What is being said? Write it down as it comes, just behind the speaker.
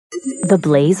the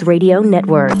Blaze Radio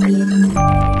Network.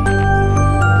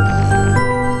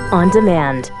 On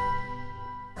demand.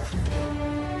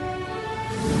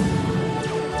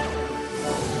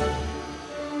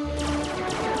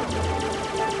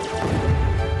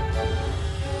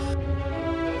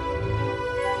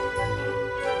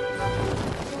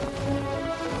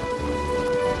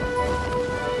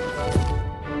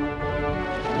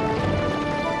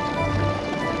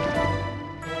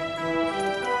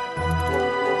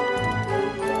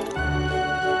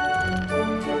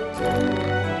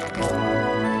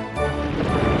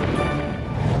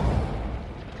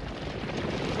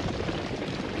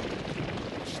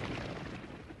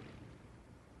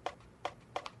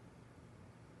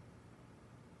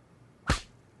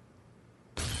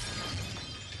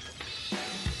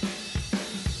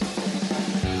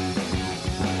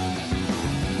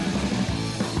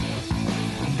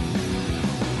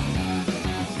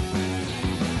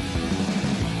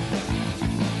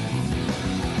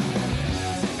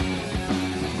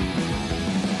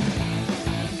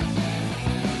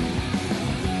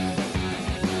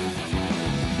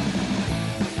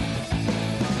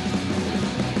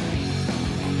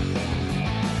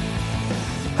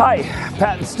 Hi,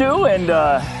 Pat and Stu, and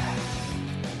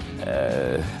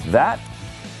that.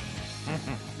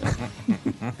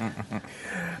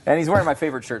 And he's wearing my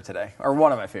favorite shirt today, or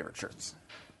one of my favorite shirts.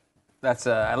 That's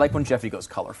I like when Jeffy goes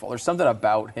colorful. There's something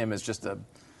about him as just a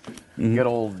good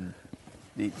old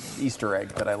Easter egg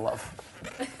that I love.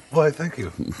 Why, thank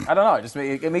you. I don't know.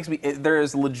 It makes me. There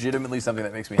is legitimately something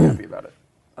that makes me happy about it.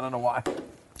 I don't know why.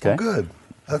 Okay. Good.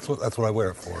 That's what I wear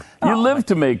it for. You live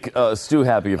to make Stu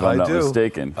happy, if I'm not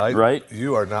mistaken, right?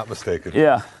 You are not mistaken.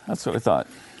 Yeah, that's what I thought.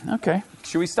 Okay.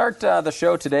 Should we start the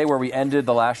show today where we ended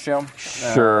the last show?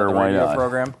 Sure, the why radio not?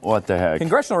 Program. What the heck?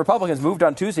 Congressional Republicans moved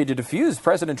on Tuesday to defuse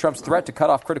President Trump's threat to cut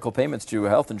off critical payments to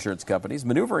health insurance companies,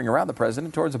 maneuvering around the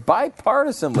president towards a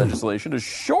bipartisan legislation to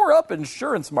shore up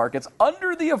insurance markets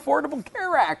under the Affordable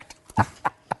Care Act.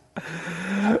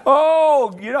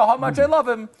 Oh, you know how much I love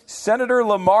him. Senator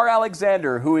Lamar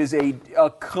Alexander, who is a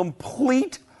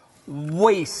complete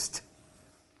waste.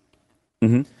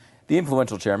 Mm-hmm. The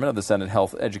influential chairman of the Senate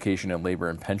Health, Education, and Labor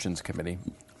and Pensions Committee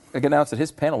announced that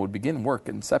his panel would begin work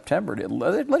in September to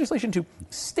legislation to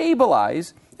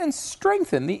stabilize and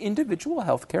strengthen the individual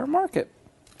health care market.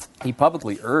 He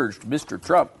publicly urged Mr.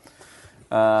 Trump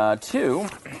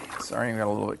sorry, I got a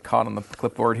little bit caught on the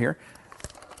clipboard here,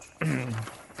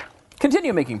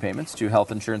 continue making payments to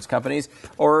health insurance companies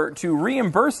or to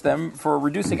reimburse them for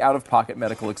reducing out-of-pocket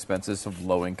medical expenses of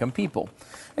low-income people.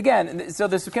 Again, so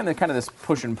there's kind of this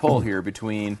push and pull here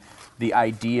between the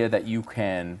idea that you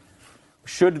can,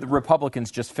 should the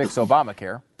Republicans just fix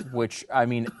Obamacare, which, I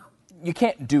mean, you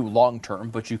can't do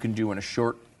long-term, but you can do in a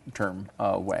short-term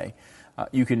way.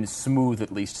 You can smooth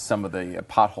at least some of the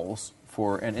potholes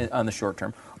on the short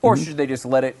term, or should they just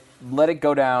let it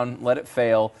go down, let it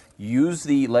fail, use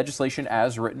the legislation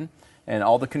as written and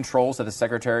all the controls that the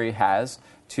secretary has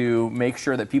to make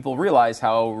sure that people realize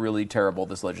how really terrible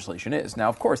this legislation is. Now,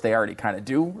 of course, they already kind of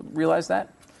do realize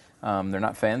that. They're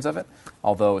not fans of it,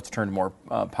 although it's turned more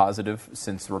positive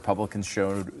since the Republicans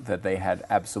showed that they had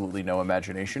absolutely no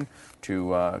imagination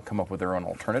to come up with their own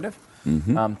alternative.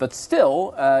 Mm-hmm. But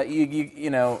still, you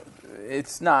know,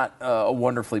 it's not a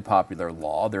wonderfully popular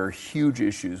law. There are huge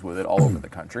issues with it all over the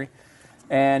country.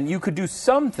 And you could do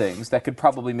some things that could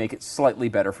probably make it slightly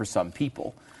better for some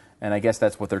people. And I guess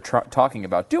that's what they're talking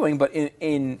about doing. But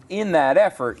in that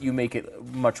effort, you make it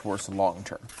much worse long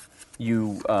term.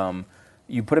 You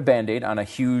put a Band-Aid on a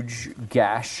huge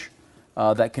gash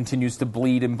that continues to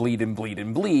bleed and bleed and bleed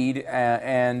and bleed.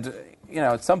 And you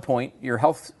know, at some point, your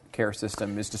health care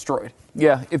system is destroyed.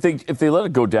 Yeah, if they let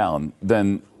it go down,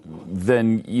 then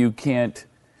you can't.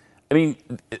 I mean,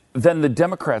 then the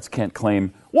Democrats can't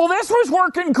claim, well, this was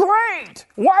working great.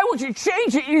 Why would you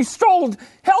change it? You stole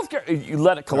health care. You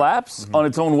let it collapse on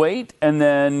its own weight, and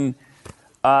then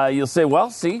you'll say, well,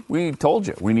 see, we told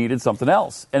you we needed something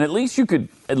else. And at least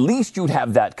you'd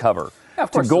have that cover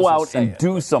to go out and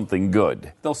do something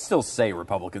good. They'll still say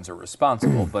Republicans are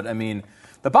responsible, but I mean,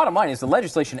 the bottom line is the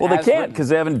legislation. Well, they can't because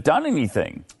they haven't done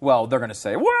anything. Well, they're going to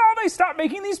say, well, they stopped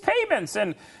making these payments,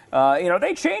 and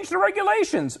they changed the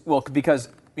regulations. Well, because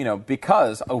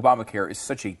Obamacare is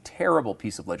such a terrible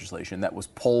piece of legislation that was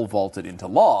pole vaulted into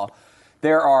law,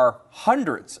 there are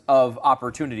hundreds of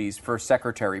opportunities for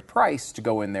Secretary Price to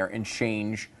go in there and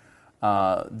change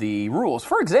the rules.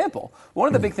 For example, one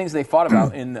of the big things they fought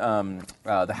about in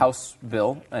the House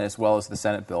bill as well as the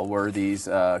Senate bill were these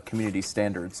community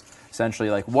standards. Essentially,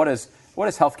 like what does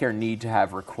healthcare need to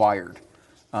have required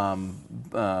in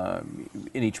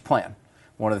each plan?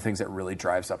 one of the things that really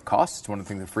drives up costs. It's one of the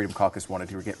things the Freedom Caucus wanted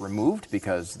to get removed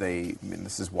because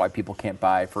this is why people can't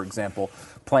buy, for example,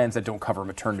 plans that don't cover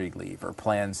maternity leave or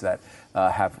plans that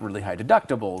have really high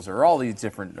deductibles or all these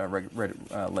different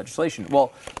legislation.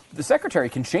 Well, the secretary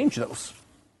can change those,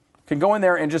 can go in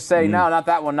there and just say, no, not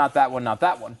that one, not that one, not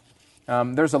that one.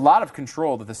 There's a lot of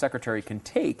control that the secretary can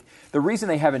take. The reason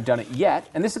they haven't done it yet,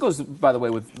 and this goes, by the way,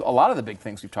 with a lot of the big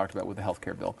things we've talked about with the health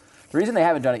care bill, the reason they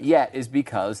haven't done it yet is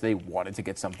because they wanted to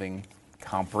get something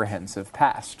comprehensive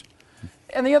passed.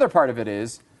 And the other part of it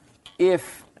is,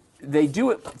 if they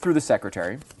do it through the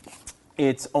secretary,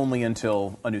 it's only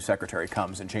until a new secretary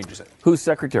comes and changes it. Whose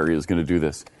secretary is going to do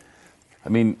this? I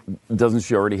mean, doesn't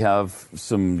she already have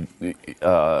some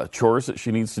chores that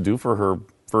she needs to do for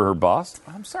her boss?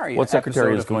 I'm sorry. What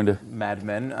secretary is going to? Mad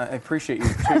Men. I appreciate you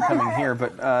coming here,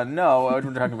 but no, we're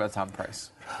talking about Tom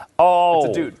Price. Oh,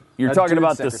 it's a dude. You're talking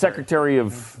about the Secretary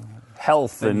of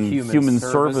Health and Human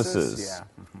Services. Yeah.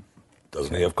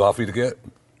 Doesn't he have coffee to get?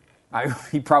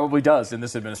 He probably does in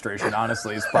this administration,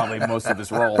 honestly, is probably most of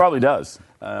his role. Probably does.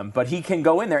 But he can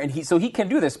go in there, and he can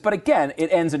do this. But again,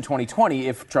 it ends in 2020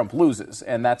 if Trump loses,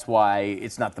 and that's why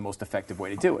it's not the most effective way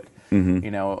to do it.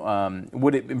 Mm-hmm.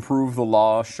 Would it improve the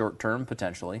law short term?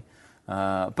 Potentially.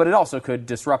 But it also could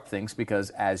disrupt things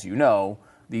because, as you know,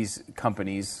 these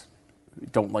companies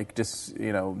don't like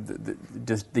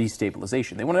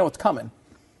destabilization. They want to know what's coming.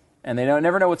 And they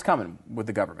never know what's coming with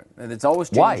the government. And it's always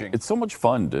changing. Why? It's so much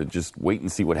fun to just wait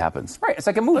and see what happens. Right. It's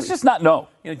like a movie. Let's just not know.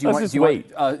 Let's just wait.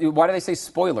 Why do they say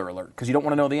spoiler alert? Because you don't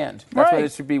want to know the end. That's what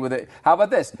it should be with it. How about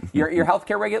this? Your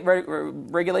healthcare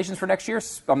regulations for next year,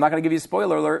 I'm not going to give you a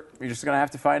spoiler alert. You're just going to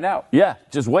have to find out. Yeah,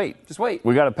 just wait. Just wait.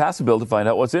 We got to pass a bill to find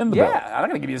out what's in the bill. Yeah, I'm not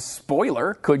going to give you a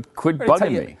spoiler. Quit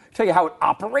bugging me. Tell you how it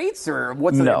operates or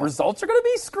what the results are going to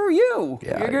be? Screw you.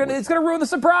 Yeah, it's going to ruin the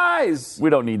surprise. We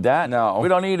don't need that. No. We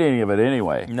don't need any of it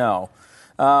anyway. No.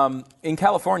 In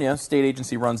California, state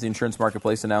agency runs the insurance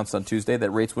marketplace announced on Tuesday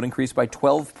that rates would increase by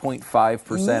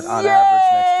 12.5% on average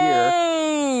next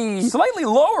year. Slightly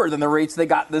lower than the rates they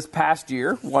got this past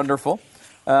year. Wonderful.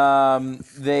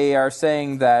 They are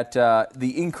saying that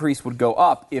the increase would go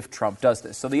up if Trump does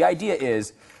this. So the idea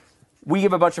is we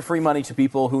give a bunch of free money to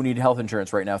people who need health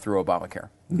insurance right now through Obamacare.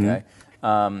 Okay.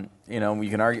 You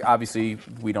can argue, obviously,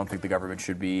 we don't think the government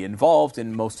should be involved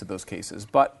in most of those cases,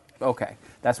 but okay,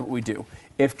 that's what we do.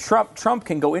 If Trump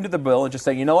can go into the bill and just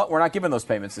say, you know what, we're not giving those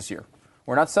payments this year.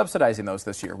 We're not subsidizing those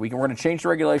this year. We're going to change the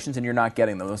regulations and you're not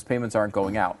getting them. Those payments aren't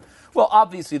going out. Well,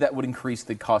 obviously, that would increase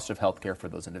the cost of health care for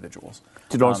those individuals.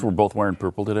 Did you notice we're both wearing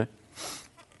purple today?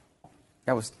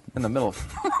 I was in the middle of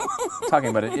talking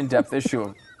about an in-depth issue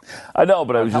of I know,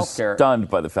 but I was just healthcare. stunned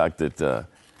by the fact that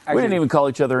we didn't even call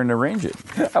each other and arrange it.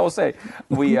 I will say,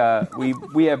 we have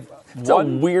It's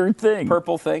one a weird thing.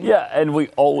 purple thing. Yeah, and we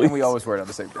always wear it on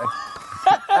the same day.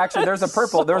 Actually, there's a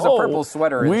purple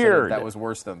sweater weird. that was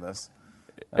worse than this.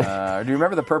 Do you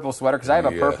remember the purple sweater? Because I have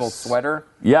a purple sweater.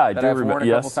 Yeah, I that do I've remember. worn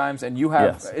a couple times, and you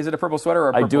have. Yes. Is it a purple sweater or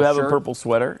a purple shirt? I do have a purple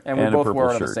sweater and we both a purple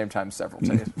wore it shirt. at the same time several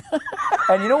times.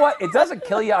 And you know what? It doesn't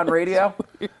kill you on radio,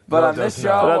 but on this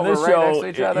show, But on this we're show, right next to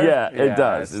each other. yeah, it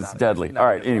does. It's not- deadly. not All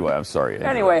right. good. Anyway, I'm sorry.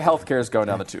 Anyway, healthcare is going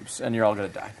down the tubes, and you're all going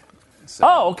to die. So,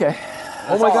 Oh, okay.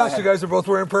 Oh my all I gosh, had. you guys are both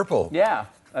wearing purple. yeah,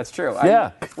 that's true.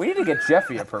 Yeah. We need to get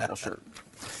Jeffy a purple shirt.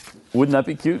 Wouldn't that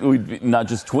be cute? We'd be not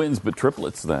just twins, but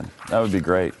triplets. Then that would be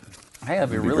great. Hey, that'd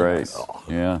be That'd be really great. nice.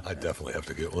 Yeah. I definitely have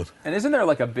to get one. And isn't there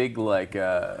like a big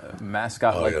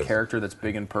mascot-like yes. character that's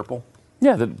big in purple?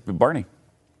 Yeah, Barney.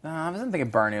 No, I wasn't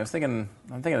thinking Barney. I'm thinking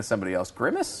of somebody else.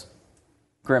 Grimace?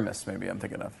 Grimace, maybe I'm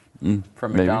thinking of.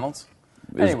 From maybe. McDonald's.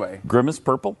 Anyway. Grimace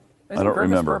purple? Isn't I don't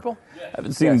Grimace remember. purple? I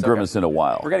haven't seen Yes, okay. Grimace in a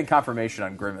while. We're getting confirmation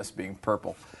on Grimace being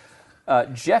purple.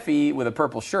 Jeffy with a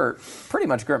purple shirt, pretty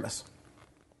much Grimace.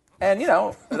 And,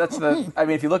 that's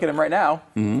if you look at him right now,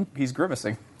 he's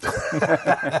grimacing.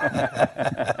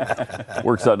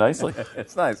 Works out nicely.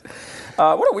 It's nice.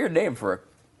 What a weird name for a...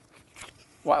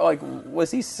 Why,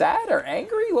 was he sad or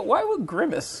angry? Why would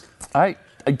Grimace? I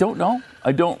don't know.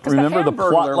 I don't remember the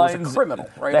Hamburglar plot was a lines. criminal,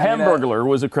 right? The I mean, Hamburglar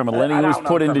was a criminal, and he I was don't know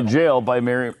put into criminal. jail by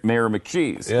Mayor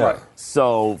McCheese. Yeah. Right.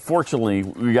 So, fortunately,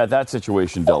 we got that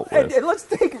situation dealt with. And let's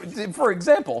take, for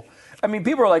example,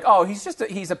 people are like, oh,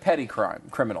 he's a petty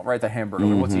criminal, right? The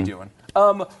Hamburglar, what's he doing?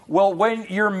 Well, when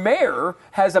your mayor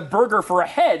has a burger for a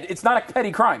head, it's not a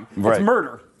petty crime. Right. It's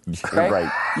murder. Okay?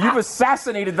 Right. You've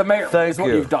assassinated the mayor. Thank is what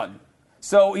you. you've done.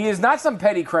 So he is not some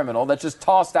petty criminal that's just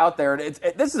tossed out there.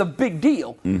 This is a big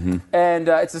deal. And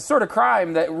it's a sort of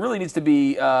crime that really needs to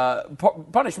be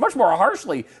punished much more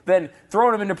harshly than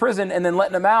throwing him into prison and then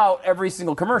letting him out every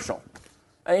single commercial.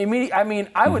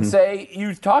 I would say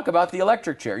you talk about the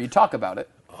electric chair. You talk about it.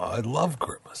 I love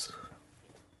Grimace.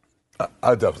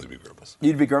 I'd definitely be Grimace.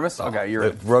 You'd be Grimace? Okay,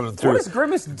 you're running through. What does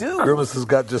Grimace do? Grimace has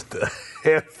got just a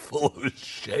handful of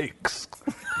shakes.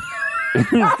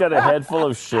 He's got a head full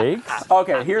of shakes.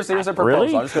 Okay, here's a proposal.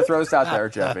 Really? I'm just going to throw this out there,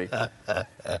 Jeffy.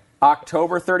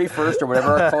 October 31st or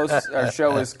whatever our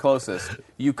show is closest,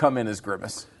 you come in as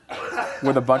Grimace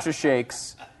with a bunch of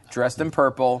shakes, dressed in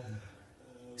purple.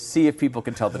 See if people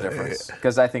can tell the difference.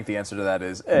 Because I think the answer to that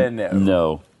is no.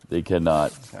 No, they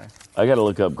cannot. Okay. I got to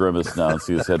look up Grimace now and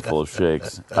see his head full of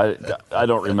shakes. I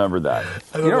don't remember that.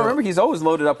 You don't remember? He's always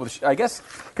loaded up with, I guess,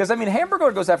 because,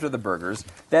 Hamburger goes after the burgers.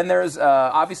 Then there's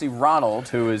obviously Ronald,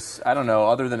 who is, I don't know,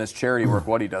 other than his charity work,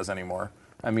 what he does anymore.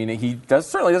 He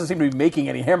certainly doesn't seem to be making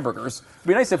any hamburgers. It'd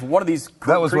be nice if one of these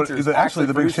creatures actually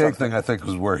the big produced shake something. thing, I think,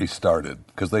 was where he started,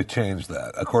 because they changed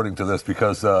that, according to this,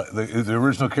 because the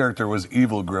original character was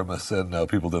Evil Grimace, and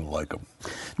people didn't like him.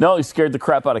 No, he scared the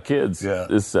crap out of kids, Yeah.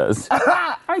 this says.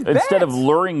 I bet. Instead of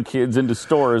luring kids into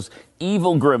stores,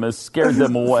 Evil Grimace scared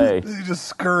them away. He just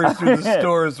scurried through the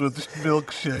stores with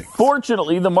milkshakes.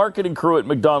 Fortunately, the marketing crew at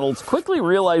McDonald's quickly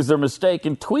realized their mistake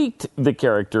and tweaked the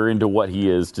character into what he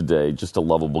is today. Just a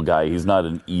lovable guy. He's not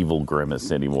an evil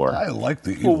Grimace anymore. I like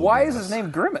the evil Well, why Grimace. is his name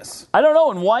Grimace? I don't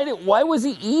know. And why was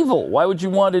he evil? Why would you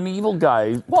want an evil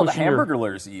guy? Well, the pushing your-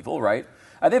 Hamburglar is evil, right?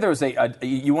 I think there was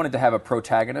you wanted to have a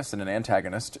protagonist and an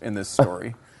antagonist in this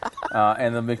story.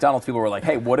 And the McDonald's people were like,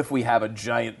 hey, what if we have a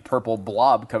giant purple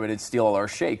blob come in and steal all our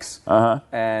shakes? Uh-huh.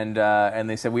 And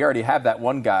they said, we already have that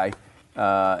one guy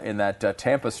in that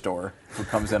Tampa store who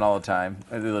comes in all the time.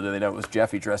 And they know it was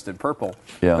Jeffy dressed in purple.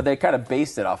 Yeah. But they kind of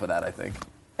based it off of that, I think.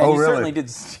 And Oh, you really? certainly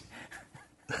did...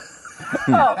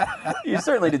 Well, you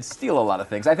certainly did steal a lot of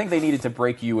things. I think they needed to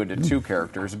break you into two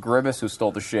characters: Grimace, who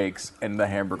stole the shakes, and the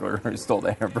Hamburger, who stole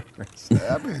the hamburgers.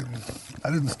 I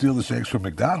didn't steal the shakes from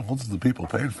McDonald's. The people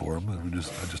paid for them. I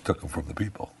just took them from the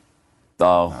people.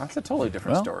 Oh, That's a totally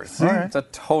different story. all right. It's a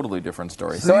totally different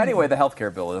story. So anyway, the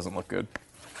healthcare bill doesn't look good.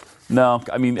 no.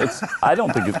 It's. I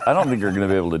don't think they're going to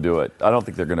be able to do it. I don't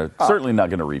think they're going to. Certainly not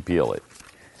going to repeal it.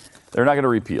 They're not going to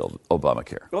repeal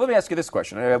Obamacare. Well, let me ask you this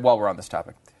question while we're on this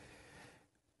topic.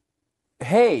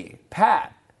 Hey,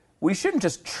 Pat, we shouldn't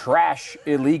just trash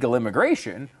illegal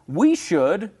immigration. We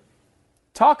should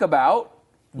talk about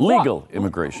Legal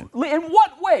immigration. In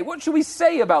what way? What should we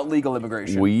say about legal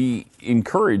immigration? We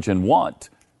encourage and want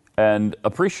and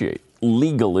appreciate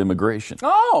legal immigration.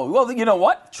 Oh, well, you know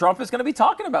what? Trump is going to be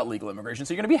talking about legal immigration,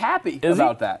 so you're going to be happy Is he?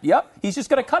 about that. Yep. He's just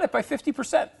going to cut it by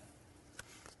 50%.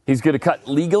 He's going to cut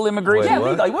legal immigration? Yeah,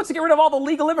 what? legal. He wants to get rid of all the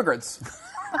legal immigrants,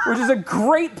 which is a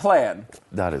great plan.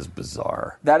 That is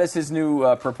bizarre. That is his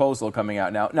new proposal coming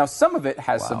out now. Now, some of it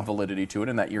has some validity to it,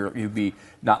 in that you'd be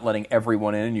not letting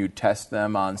everyone in. You test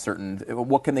them on certain.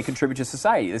 What can they contribute to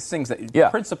society? There's things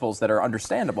principles that are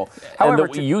understable. And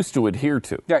that we used to adhere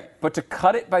to. Right, but to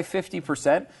cut it by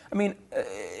 50%,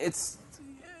 it's.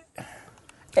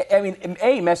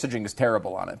 Messaging is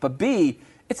terrible on it, but B,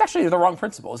 it's actually the wrong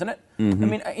principle, isn't it?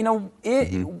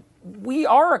 Mm-hmm. We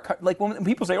are when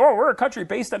people say, "Oh, we're a country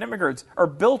based on immigrants or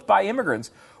built by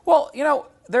immigrants." Well,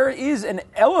 there is an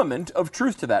element of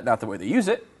truth to that, not the way they use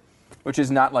it, which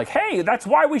is not like, "Hey, that's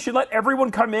why we should let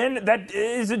everyone come in that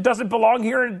it doesn't belong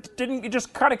here and it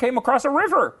just kind of came across a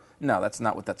river." No, that's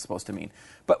not what that's supposed to mean.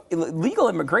 But legal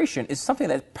immigration is something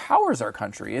that powers our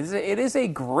country. It is a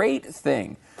great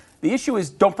thing. The issue is,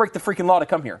 don't break the freaking law to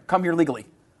come here. Come here legally.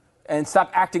 And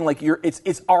stop acting like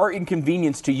it's our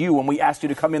inconvenience to you when we ask you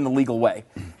to come in the legal way.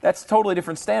 That's a totally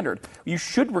different standard. You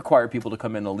should require people to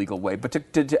come in the legal way, but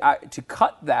to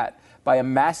cut that by a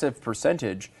massive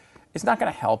percentage, it's not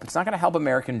going to help. It's not going to help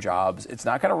American jobs. It's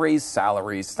not going to raise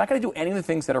salaries. It's not going to do any of the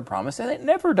things that are promised, and it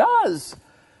never does.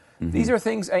 Mm-hmm. These are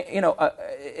things,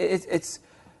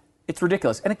 it's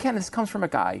ridiculous. And again, this comes from a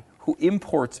guy who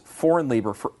imports foreign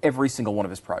labor for every single one of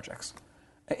his projects.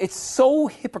 It's so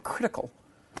hypocritical.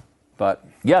 But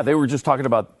yeah, they were just talking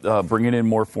about bringing in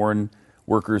more foreign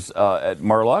workers at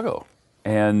Mar-a-Lago,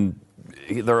 and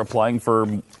they're applying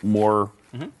for more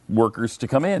workers to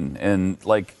come in. And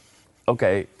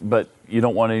okay, but you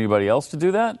don't want anybody else to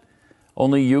do that?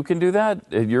 Only you can do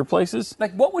that at your places?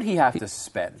 What would he have to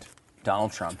spend,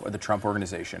 Donald Trump or the Trump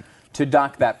organization, to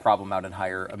knock that problem out and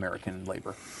hire American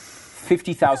labor?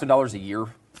 $50,000 a year?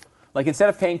 Instead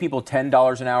of paying people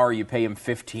 $10 an hour, you pay them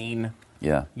 $15.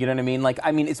 Yeah. You know what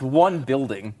I mean? It's one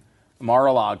building,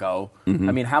 Mar-a-Lago.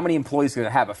 Mm-hmm. How many employees are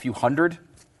going to have? A few hundred,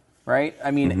 right?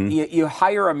 You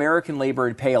hire American labor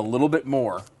and pay a little bit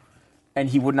more, and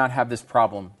he would not have this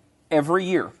problem every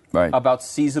year about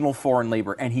seasonal foreign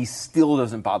labor, and he still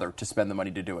doesn't bother to spend the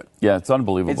money to do it. Yeah, it's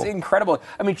unbelievable. It's incredible.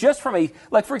 Just from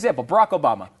for example, Barack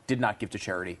Obama did not give to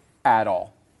charity at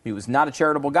all. He was not a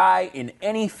charitable guy in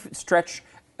any stretch,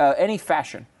 any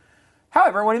fashion.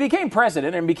 However, when he became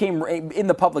president and became in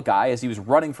the public eye as he was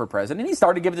running for president, he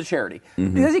started to give it to charity.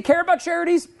 Does he care about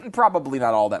charities? Probably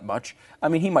not all that much. I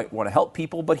mean, he might want to help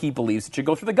people, but he believes it should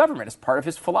go through the government as part of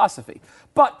his philosophy.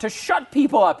 But to shut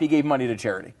people up, he gave money to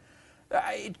charity.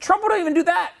 Trump wouldn't even do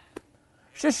that.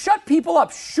 Just shut people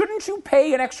up. Shouldn't you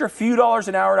pay an extra few dollars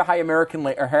an hour to hire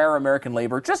American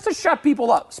labor just to shut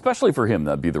people up? Especially for him,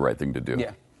 that'd be the right thing to do.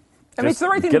 Yeah. I mean, it's the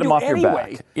right thing to do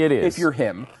anyway. It is. If you're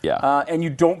him. Yeah. And you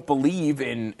don't believe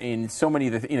in so many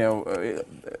of the,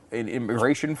 in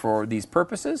immigration for these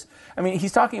purposes. I mean,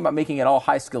 he's talking about making it all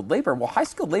high-skilled labor. Well,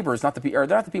 high-skilled labor is they're not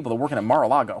the people that are working at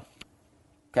Mar-a-Lago.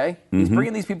 Okay? He's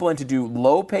bringing these people in to do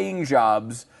low-paying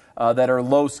jobs that are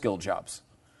low-skilled jobs.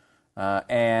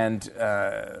 I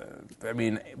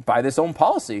mean, by this own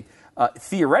policy,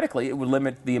 theoretically, it would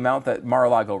limit the amount that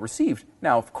Mar-a-Lago received.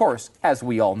 Now, of course, as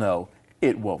we all know,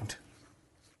 it won't,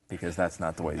 because that's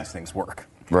not the way these things work.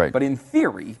 Right. But in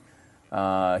theory,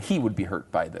 he would be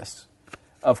hurt by this.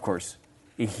 Of course,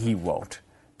 he won't,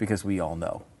 because we all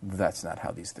know that's not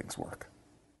how these things work.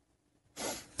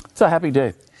 It's a happy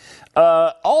day.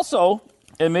 Also,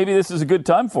 and maybe this is a good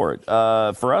time for it,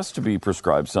 for us to be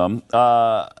prescribed some,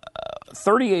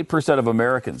 38% of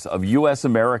Americans, of U.S.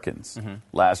 Americans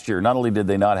last year, not only did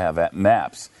they not have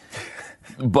MAPS,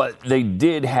 but they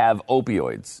did have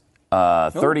opioids.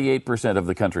 38% of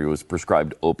the country was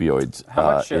prescribed opioids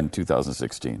in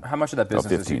 2016. How much of that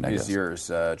business 15, is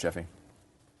yours, Jeffy?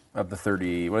 Of the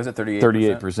 30, what is it, 38%?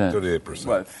 38%. 38%.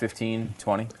 What, 15,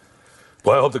 20?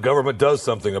 Well, I hope the government does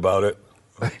something about it.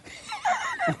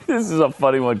 This is a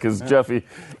funny one because Jeffy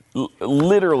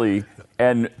literally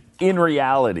and in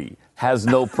reality has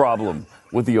no problem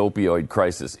with the opioid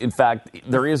crisis. In fact,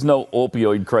 there is no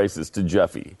opioid crisis to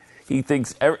Jeffy. He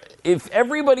thinks if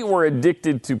everybody were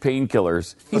addicted to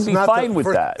painkillers, he'd be fine with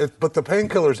that. But the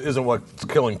painkillers isn't what's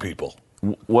killing people.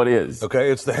 What is?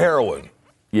 Okay, it's the heroin.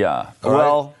 Yeah. All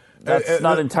well, right? that's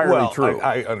not entirely true.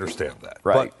 I understand that.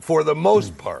 Right. But for the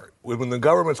most part, when the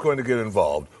government's going to get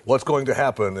involved, what's going to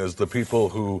happen is the people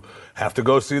who have to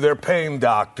go see their pain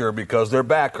doctor because their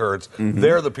back hurts,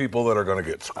 they're the people that are going to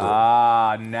get screwed.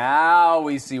 Now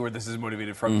we see where this is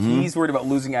motivated from. He's worried about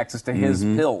losing access to his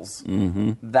pills.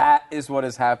 That is what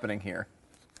is happening here.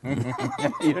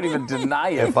 You don't even deny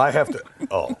it. If I have to...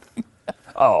 Oh.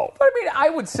 But I mean, I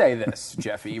would say this,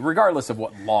 Jeffy, regardless of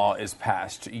what law is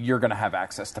passed, you're going to have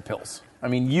access to pills. I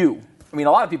mean, a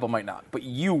lot of people might not, but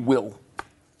you will.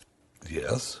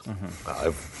 Yes.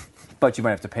 But you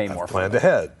might have to pay more. Planned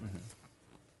ahead.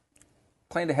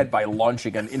 Planned ahead by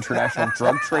launching an international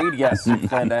drug trade? Yes, you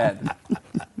planned ahead.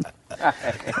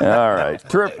 All right.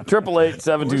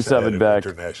 888-727-BECK.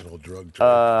 International drug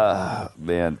trade.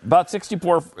 Man, about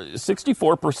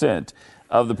 64%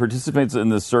 of the participants in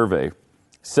this survey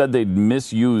said they'd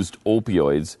misused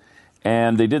opioids,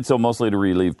 and they did so mostly to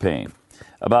relieve pain.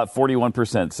 About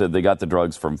 41% said they got the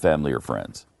drugs from family or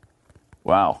friends.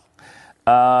 Wow.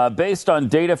 Based on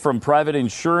data from private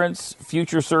insurance,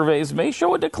 future surveys may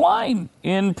show a decline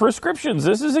in prescriptions.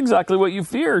 This is exactly what you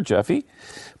fear, Jeffy.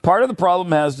 Part of the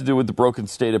problem has to do with the broken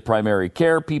state of primary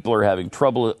care. People are having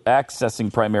trouble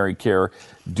accessing primary care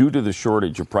due to the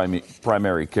shortage of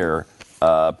primary care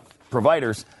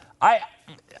providers.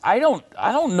 I don't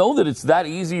know that it's that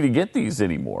easy to get these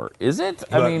anymore, is it?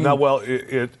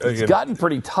 It's gotten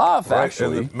pretty tough, right?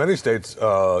 actually. In many states,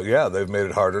 they've made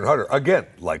it harder and harder. Again,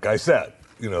 like I said,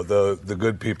 the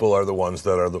good people are the ones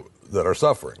that are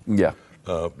suffering. Yeah.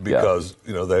 Because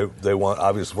they want,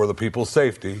 obviously, for the people's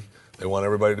safety, they want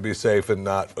everybody to be safe and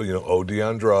not OD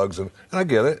on drugs, and I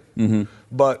get it.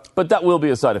 But that will be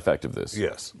a side effect of this.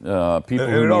 Yes. People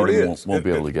and who it already need it won't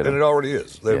be able to get it. And it already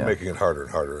is. They're making it harder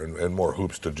and harder and more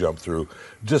hoops to jump through.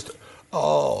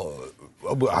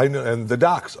 I know, and the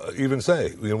docs even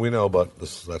say, we know, but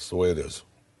that's the way it is.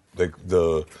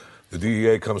 The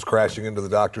DEA comes crashing into the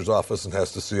doctor's office and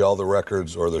has to see all the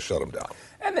records, or they shut them down.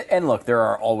 And look, there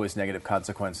are always negative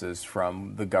consequences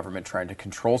from the government trying to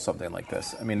control something like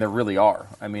this. I mean, there really are.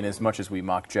 I mean, as much as we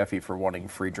mock Jeffy for wanting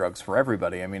free drugs for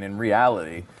everybody, I mean, in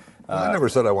reality... I never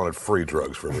said I wanted free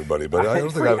drugs for everybody, but I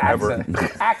don't think I've ever...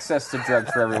 Access to drugs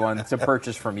for everyone to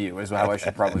purchase from you is how I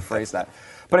should probably phrase that.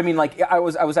 But I mean, like, I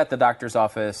was at the doctor's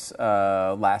office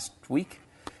last week,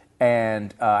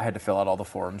 and I had to fill out all the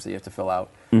forms that you have to fill out.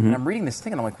 And I'm reading this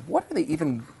thing, and I'm like, what are they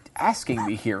even asking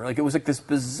me here? Like, it was like this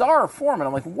bizarre form, and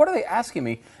I'm like, what are they asking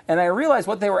me? And I realized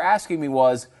what they were asking me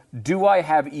was, do I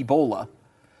have Ebola?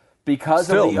 because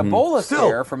of the Ebola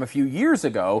scare from a few years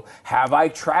ago. Have I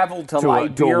traveled to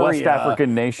Liberia? To a West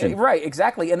African nation. Right,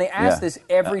 exactly. And they ask this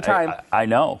every time. I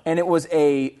know. And it was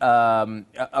a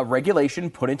regulation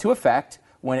put into effect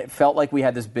when it felt like we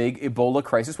had this big Ebola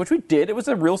crisis, which we did. It was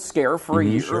a real scare for a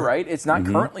year, right? It's not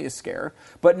currently a scare.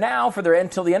 But now,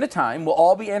 until the end of time, we'll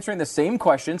all be answering the same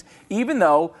questions, even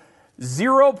though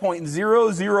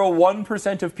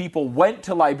 0.001% of people went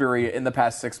to Liberia in the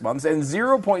past 6 months, and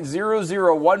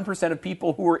 0.001% of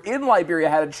people who were in Liberia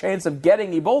had a chance of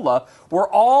getting Ebola. We're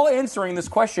all answering this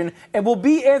question, and we'll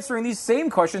be answering these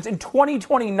same questions in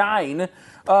 2029,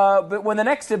 but when the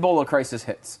next Ebola crisis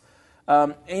hits.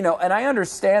 And I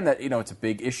understand that, it's a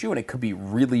big issue, and it could be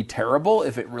really terrible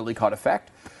if it really caught effect.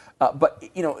 But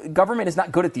government is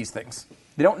not good at these things.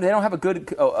 They don't have a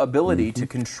good ability to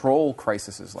control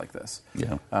crises like this.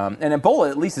 Yeah. And Ebola,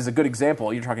 at least, is a good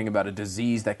example. You're talking about a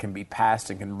disease that can be passed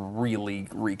and can really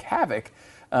wreak havoc.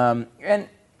 And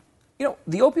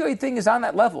the opioid thing is on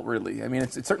that level, really. I mean,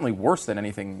 it's certainly worse than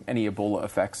any Ebola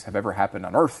effects have ever happened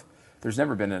on Earth. There's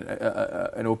never been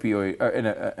an opioid,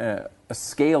 a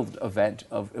scaled event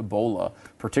of Ebola,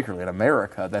 particularly in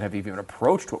America, that have even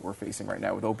approached what we're facing right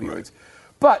now with opioids.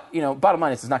 But, bottom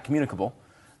line is it's not communicable.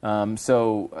 I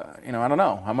don't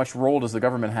know. How much role does the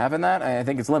government have in that? I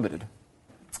think it's limited,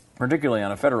 particularly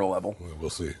on a federal level.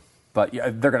 We'll see. But yeah,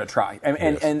 they're going to try.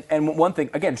 And one thing,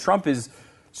 again, Trump is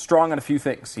strong on a few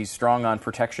things. He's strong on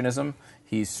protectionism.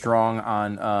 He's strong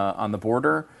on the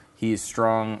border. He's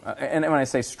strong, and when I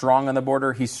say strong on the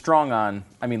border, he's strong on,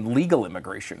 legal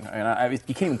immigration.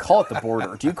 You can't even call it the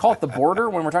border. Do you call it the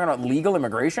border when we're talking about legal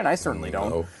immigration? I certainly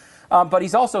don't. But he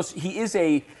is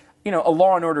a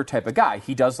law and order type of guy.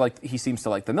 He seems to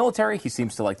like the military. He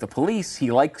seems to like the police.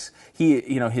 His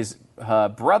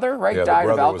brother, right, died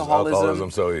of alcoholism.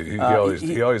 So he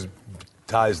always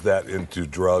ties that into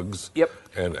drugs. Yep.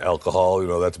 And alcohol,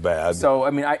 that's bad. So,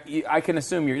 I can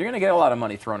assume you're going to get a lot of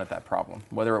money thrown at that problem.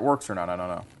 Whether it works or not, I don't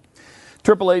know.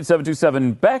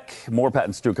 888-727-BECK. More Pat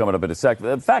and Stu coming up in a sec.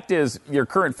 The fact is, your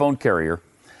current phone carrier,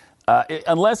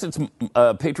 unless it's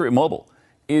Patriot Mobile,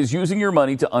 is using your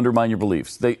money to undermine your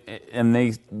beliefs.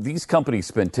 These companies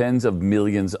spend tens of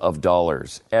millions of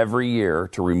dollars every year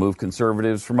to remove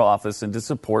conservatives from office and to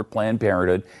support Planned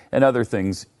Parenthood and other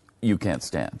things you can't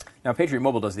stand. Now, Patriot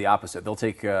Mobile does the opposite. They'll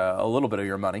take a little bit of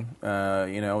your money.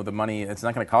 The money, it's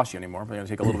not going to cost you anymore, but they're going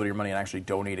to take a little bit of your money and actually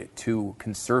donate it to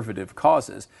conservative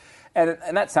causes.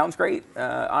 And that sounds great,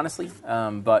 honestly,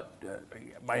 but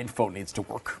my phone needs to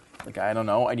work. I don't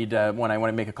know. I need to, when I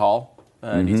want to make a call,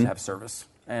 it needs to have service.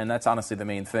 And that's honestly the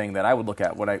main thing that I would look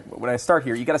at when I start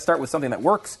here. You got to start with something that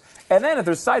works. And then if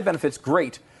there's side benefits,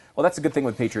 great. Well, that's a good thing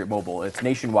with Patriot Mobile. It's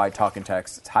nationwide talk and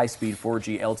text. It's high-speed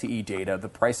 4G LTE data. The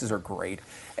prices are great.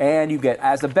 And you get,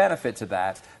 as a benefit to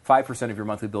that, 5% of your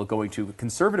monthly bill going to a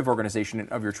conservative organization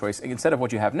of your choice instead of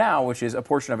what you have now, which is a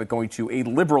portion of it going to a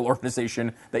liberal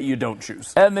organization that you don't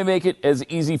choose. And they make it as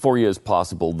easy for you as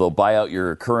possible. They'll buy out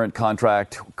your current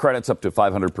contract, credits up to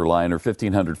 $500 per line or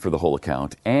 $1,500 for the whole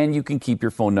account. And you can keep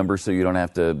your phone number so you don't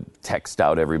have to text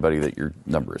out everybody that your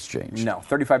number has changed. No,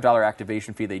 $35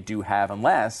 activation fee they do have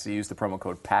unless you use the promo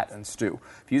code Pat and Stu.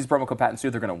 If you use the promo code Pat and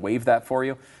Stu, they're going to waive that for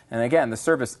you. And again, the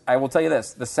service, I will tell you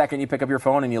this, the second you pick up your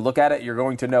phone and you look at it, you're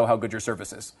going to know how good your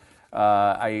service is.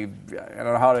 I don't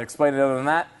know how to explain it other than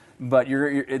that, but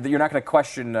you're not going to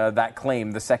question that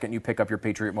claim the second you pick up your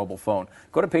Patriot Mobile phone.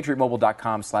 Go to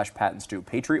patriotmobile.com/Pat and Stu,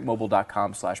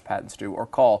 patriotmobile.com/Pat and Stu, or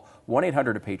call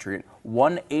 1-800-A-PATRIOT,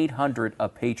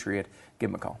 1-800-A-PATRIOT.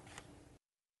 Give them a call.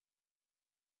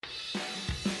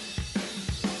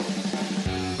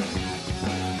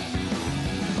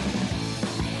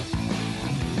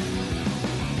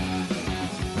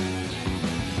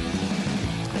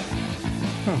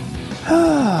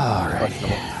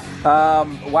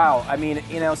 Wow.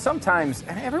 Sometimes,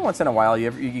 every once in a while,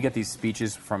 you get these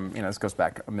speeches from, this goes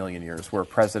back a million years, where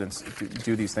presidents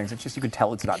do these things. It's just, you can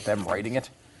tell it's not them writing it.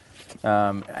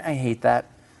 I hate that.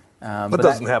 But it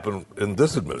doesn't happen in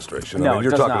this administration. No,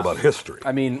 you're talking about history.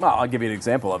 I'll give you an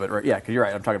example of it. Right? Yeah, because you're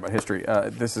right. I'm talking about history.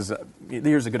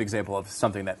 Here's a good example of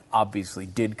something that obviously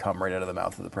did come right out of the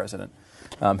mouth of the president.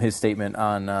 His statement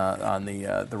on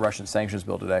the Russian sanctions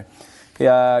bill today.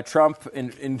 Trump,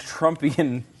 in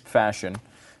Trumpian fashion,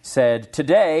 said,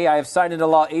 "Today, I have signed into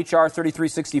law H.R.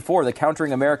 3364, the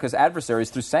Countering America's Adversaries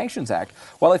Through Sanctions Act.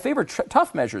 While I favor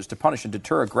tough measures to punish and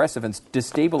deter aggressive and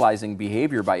destabilizing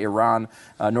behavior by Iran,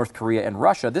 North Korea, and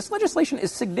Russia, this legislation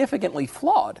is significantly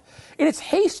flawed. In its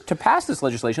haste to pass this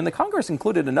legislation, the Congress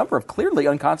included a number of clearly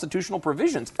unconstitutional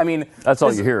provisions." I mean, That's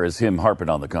all you hear is him harping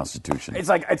on the Constitution. it's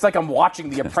like I'm watching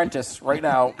The Apprentice right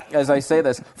now as I say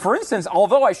this. For instance,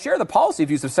 although I share the policy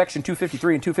views of Section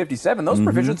 253 and 257, those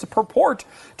provisions purport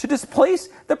to displace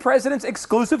the president's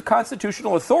exclusive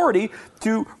constitutional authority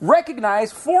to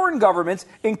recognize foreign governments,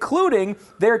 including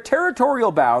their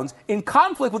territorial bounds, in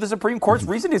conflict with the Supreme Court's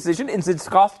recent decision in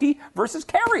Ziskowski versus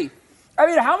Kerry. I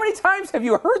mean, how many times have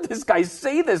you heard this guy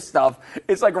say this stuff?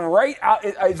 It's like right out.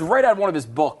 It's right out of one of his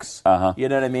books. You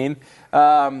know what I mean?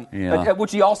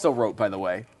 Which he also wrote, by the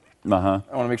way. I want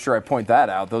to make sure I point that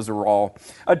out. Those are all.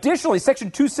 Additionally,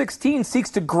 Section 216 seeks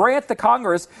to grant the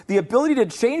Congress the ability to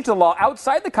change the law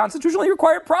outside the constitutionally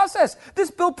required process.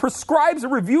 This bill prescribes a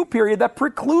review period that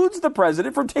precludes the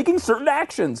president from taking certain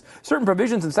actions. Certain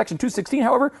provisions in Section 216,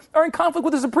 however, are in conflict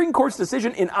with the Supreme Court's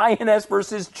decision in INS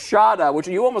versus Chadha, which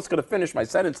you almost going to finish my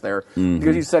sentence there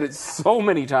because you said it so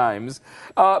many times.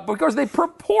 Because they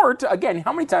purport, again,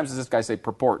 how many times does this guy say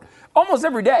purport? Almost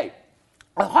every day.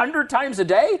 100 times a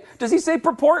day? Does he say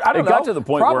purport? I don't know. It got to the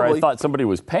point Probably. where I thought somebody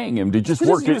was paying him to just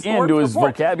work it into his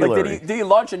vocabulary. Like, did he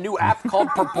launch a new app called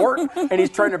Purport and he's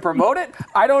trying to promote it?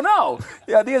 I don't know.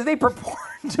 Yeah, because they purport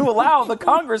to allow the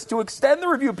Congress to extend the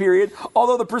review period,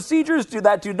 although the procedures do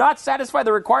not satisfy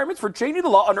the requirements for changing the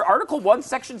law under Article 1,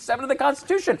 Section 7 of the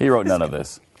Constitution. He wrote none of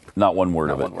this. Not one word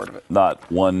of it. Not one word of it.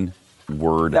 Not one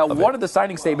word Now, of one it. of the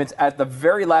signing statements at the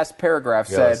very last paragraph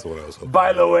that's said, what I was hoping.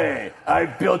 "By the way, I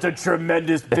built a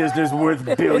tremendous business worth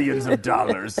billions of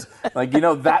dollars." Like,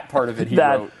 that part of it he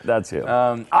wrote. That's him.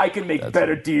 I can make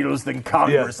better deals than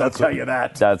Congress, I'll that's tell what- you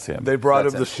that. That's him. They brought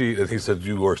That's him the it. sheet, and he said,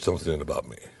 "You worked something in about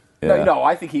me." Yeah. No,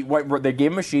 I think they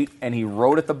gave him a sheet, and he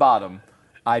wrote at the bottom,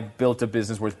 "I built a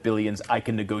business worth billions. I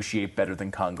can negotiate better than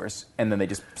Congress." And then they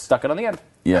just stuck it on the end.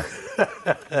 Yeah.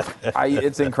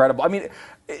 It's incredible. I mean,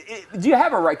 do you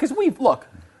have a right? Because we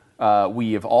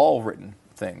have all written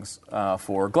things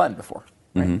for Glenn before.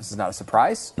 Right? This is not a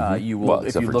surprise. You will, Well, if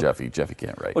except you for look, Jeffy. Jeffy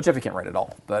can't write. Well, Jeffy can't write at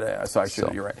all, but so I should.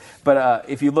 So. You're right. But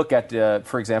if you look at,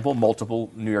 for example, multiple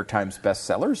New York Times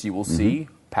bestsellers, you will see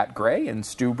Pat Gray and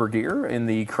Stu Bergier in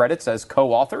the credits as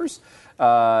co-authors.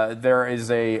 There is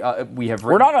we have.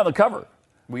 We're not on the cover.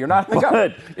 We are not on the cover.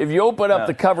 But if you open up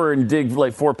the cover and dig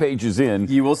like 4 pages in,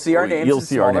 You will see our names You'll in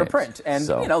see our smaller names. print. And,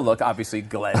 So. look, obviously,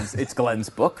 it's Glenn's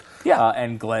book. Yeah.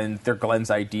 And they're Glenn's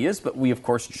ideas, but we, of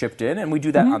course, chipped in, and we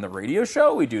do that on the radio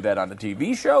show. We do that on the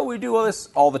TV show. We do all this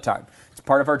all the time. It's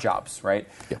part of our jobs, right?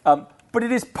 Yeah. But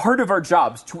it is part of our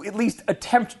jobs to at least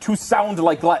attempt to sound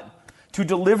like Glenn, to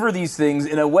deliver these things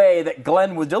in a way that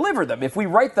Glenn would deliver them. If we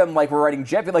write them like we're writing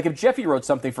Jeffy, like if Jeffy wrote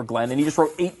something for Glenn and he just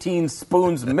wrote 18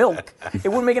 spoons milk, it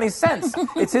wouldn't make any sense.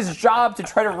 It's his job to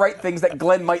try to write things that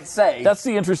Glenn might say. That's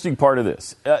the interesting part of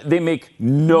this. They make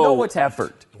no No attempt.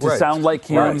 effort to Right. sound like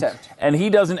No him, attempt. and he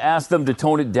doesn't ask them to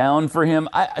tone it down for him.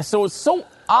 So it's so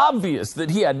obvious that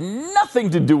he had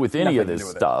nothing to do with any of Nothing to this do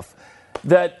with it. stuff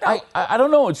that I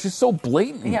don't know. It's just so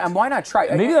blatant. Yeah, and why not try?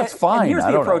 Maybe that's fine. And here's I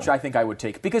the don't approach know. I think I would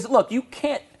take. Because, look, you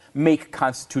can't make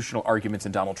constitutional arguments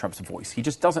in Donald Trump's voice. He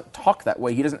just doesn't talk that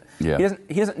way. He doesn't. Yeah.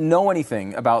 He doesn't know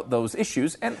anything about those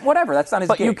issues. And whatever, that's not his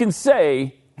But gig. you can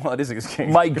say, Well, it is his gig.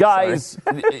 my guys.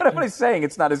 Nobody's saying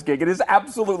it's not his gig. It is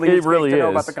absolutely It his really gig to know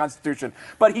is. about the Constitution.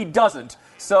 But he doesn't.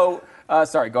 So,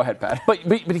 sorry, go ahead, Pat. But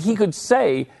he could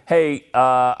say, hey,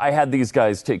 I had these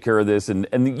guys take care of this, and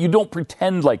you don't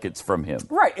pretend like it's from him.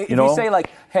 Right. If You know? you say like,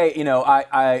 hey,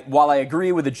 I while I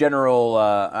agree with the general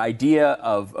idea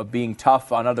of being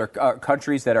tough on other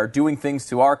countries that are doing things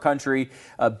to our country,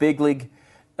 big league.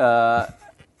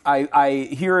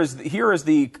 Here is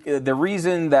the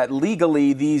reason that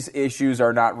legally these issues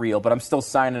are not real, but I'm still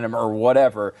signing them or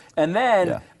whatever. And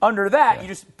then under that, you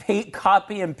just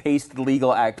copy and paste the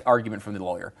legal argument from the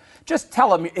lawyer. Just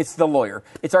tell him it's the lawyer.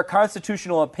 It's our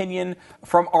constitutional opinion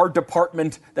from our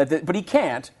department but he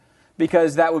can't,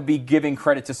 because that would be giving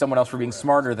credit to someone else for being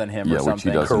smarter than him or something. which he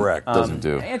doesn't, Correct. doesn't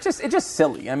do. It's just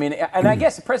silly. I mean, and I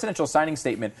guess a presidential signing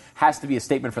statement has to be a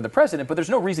statement from the president, but there's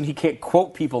no reason he can't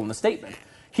quote people in the statement.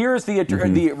 Here's the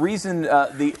reason,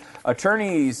 the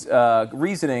attorney's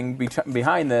reasoning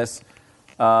behind this,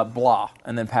 blah,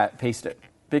 and then paste it.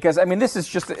 Because I mean, this is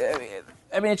just,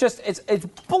 it's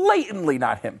blatantly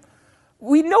not him.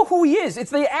 We know who he is.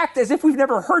 They act as if we've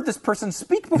never heard this person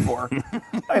speak before.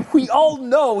 We all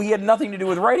know he had nothing to do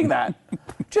with writing that.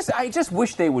 I just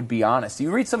wish they would be honest.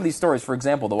 You read some of these stories, for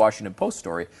example, the Washington Post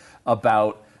story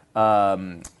about how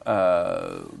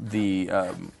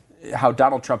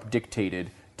Donald Trump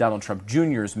dictated Donald Trump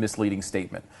Jr.'s misleading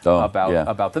statement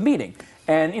about the meeting.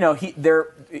 And,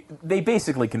 they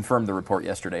basically confirmed the report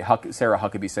yesterday. Sarah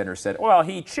Huckabee Sanders said, well,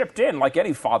 he chipped in like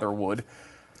any father would.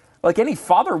 Like any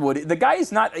father would. The guy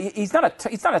is not, he's not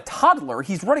a toddler.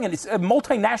 He's running a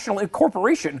multinational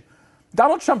corporation.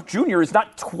 Donald Trump Jr. is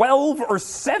not 12 or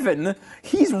 7.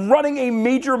 He's running a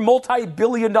major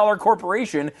multi-billion-dollar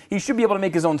corporation. He should be able to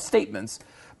make his own statements.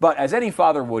 But as any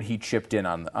father would, he chipped in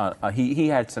on. He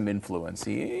had some influence.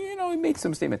 He made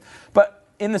some statements. But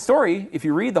in the story, if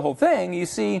you read the whole thing, you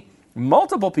see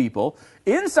multiple people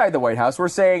inside the White House were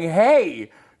saying, "Hey,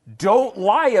 don't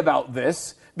lie about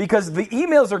this because the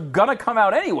emails are gonna come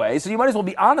out anyway. So you might as well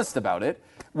be honest about it,"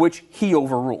 which he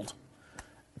overruled.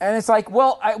 And it's like,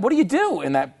 well, what do you do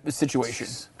in that situation?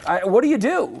 What do you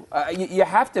do? You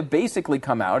have to basically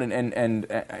come out and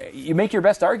you make your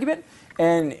best argument.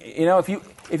 And if you,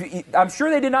 I'm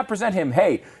sure they did not present him.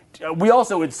 Hey, we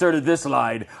also inserted this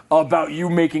line about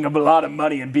you making a lot of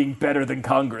money and being better than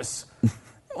Congress.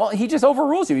 Well, he just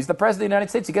overrules you. He's the president of the United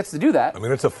States. He gets to do that. I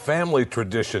mean, it's a family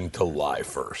tradition to lie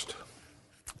first.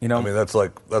 I mean, that's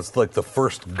like the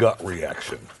first gut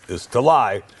reaction is to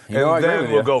lie, and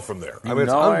then we'll go from there. I mean,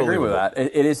 it's unbelievable. I agree with that.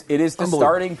 It is the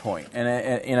starting point,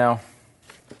 and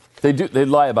they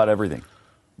lie about everything,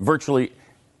 virtually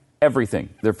everything.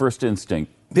 Their first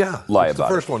instinct, lie about the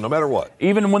first one, no matter what.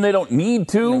 Even when they don't need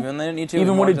to,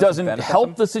 even when it doesn't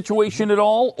help the situation at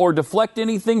all or deflect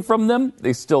anything from them,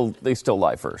 they still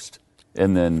lie first,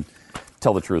 and then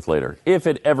tell the truth later, if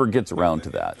it ever gets around to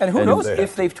that. And who knows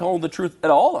if they've told the truth at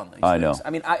all on these things. I know.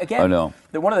 I mean,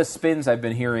 one of the spins I've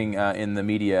been hearing in the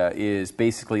media is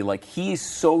basically like he's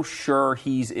so sure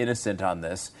he's innocent on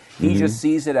this. He just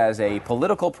sees it as a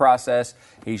political process.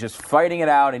 He's just fighting it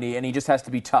out, and he just has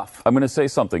to be tough. I'm going to say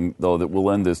something, though, that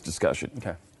will end this discussion.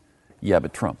 Okay. Yeah,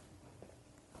 but Trump.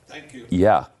 Thank you.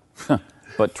 Yeah,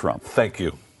 but Trump. Thank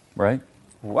you. Right?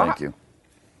 Wow.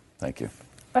 Thank you.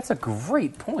 That's a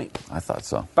great point. I thought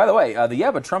so. By the way,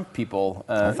 the but Trump people...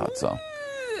 I thought so.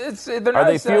 Are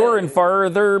they fewer and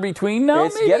farther between now?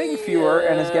 It's getting fewer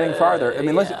and it's getting farther. I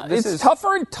mean, listen, it's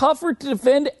tougher and tougher to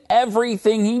defend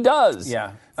everything he does.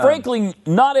 Yeah. Frankly,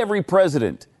 not every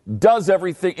president does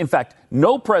everything. In fact,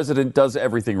 no president does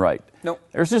everything right. Nope.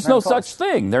 There's just no such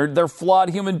thing. They're flawed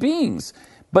human beings.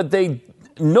 But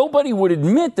nobody would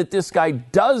admit that this guy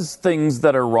does things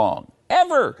that are wrong.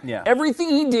 Ever. Yeah. Everything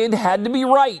he did had to be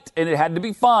right, and it had to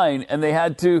be fine, and they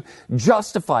had to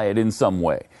justify it in some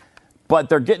way. But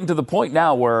they're getting to the point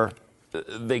now where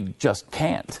they just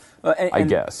can't, I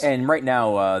guess. And right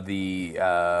now, the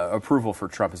approval for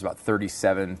Trump is about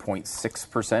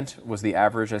 37.6% was the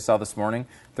average I saw this morning.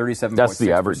 37.6%. That's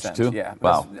the average, too? Yeah.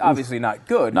 Wow. That's obviously not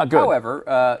good. Not good.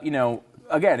 However,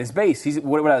 again, his base,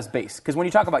 what about his base? Because when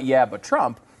you talk about but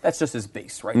Trump, that's just his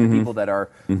base, right? The people that are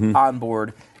on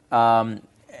board. And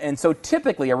so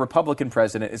typically a Republican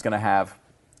president is going to have,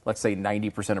 let's say,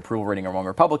 90% approval rating among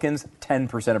Republicans,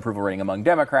 10% approval rating among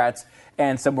Democrats,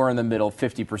 and somewhere in the middle,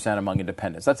 50% among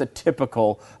independents. That's a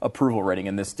typical approval rating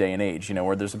in this day and age,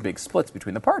 where there's a big splits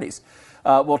between the parties.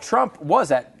 Well, Trump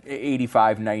was at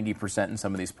 85, 90% in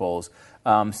some of these polls.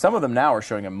 Some of them now are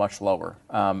showing him much lower.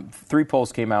 3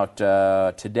 polls came out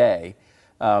today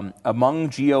among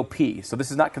GOP. So this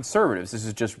is not conservatives. This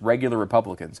is just regular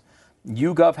Republicans.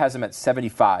 YouGov has him at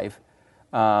 75.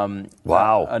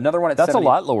 Wow. Another one at That's 70. a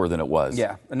lot lower than it was.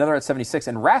 Yeah, another at 76.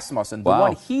 And Rasmussen, the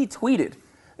one he tweeted,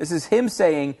 this is him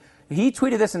saying, he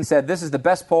tweeted this and said, this is the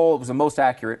best poll, it was the most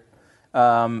accurate,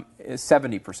 is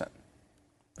 70%.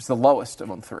 It's the lowest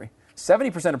among 3.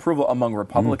 70% approval among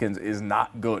Republicans is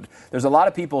not good. There's a lot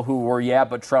of people who were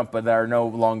but Trump, but that are no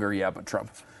longer but Trump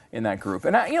in that group.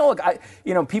 And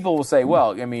people will say,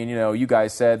 well, I mean, you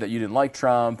guys said that you didn't like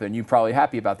Trump and you're probably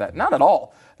happy about that. Not at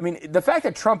all. I mean, the fact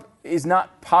that Trump is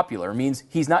not popular means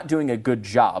he's not doing a good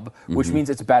job, which means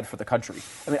it's bad for the country.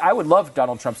 I mean, I would love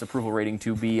Donald Trump's approval rating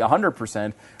to be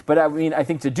 100%, but I mean, I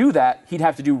think to do that, he'd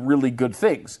have to do really good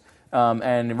things.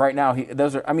 And right now,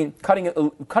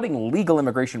 cutting legal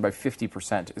immigration by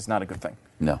 50% is not a good thing.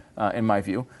 No, in my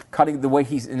view, cutting the way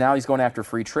he's going after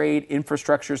free trade,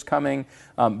 infrastructure's coming.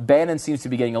 Bannon seems to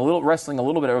be wrestling a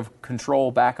little bit of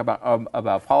control back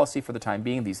about policy for the time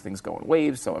being. These things go in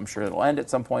waves, so I'm sure it'll end at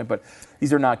some point. But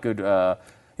these are not good.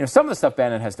 Some of the stuff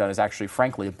Bannon has done has actually,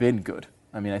 frankly, been good.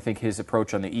 I mean, I think his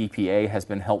approach on the EPA has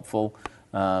been helpful.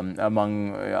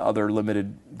 Among other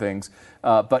limited things.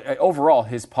 But overall,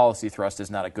 his policy thrust is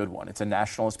not a good one. It's a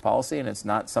nationalist policy, and it's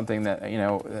not something that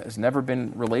has never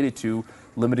been related to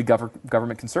limited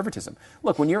government conservatism.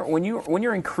 Look, when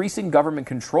you're increasing government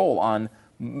control on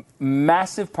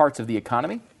massive parts of the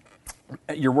economy.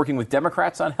 You're working with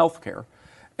Democrats on health care,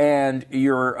 and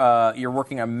you're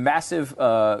working on massive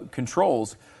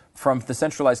controls from the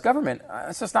centralized government.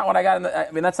 That's just not what I got.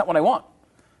 That's not what I want.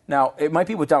 Now, it might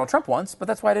be what Donald Trump wants, but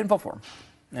that's why I didn't vote for him.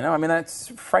 That's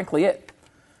frankly it.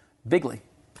 Bigly.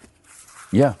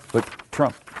 Yeah, but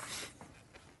Trump.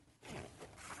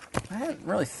 I hadn't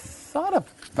really thought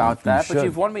about that, but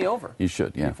you've won me over. You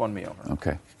should, yeah. You've won me over.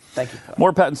 Okay. Thank you.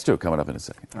 More patents, too, coming up in a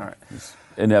second. All right. It's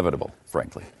inevitable,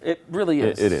 frankly. It really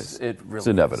is. It is. It's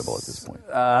inevitable at this point.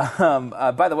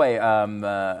 By the way,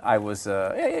 I was.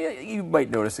 You might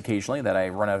notice occasionally that I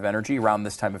run out of energy around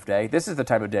this time of day. This is the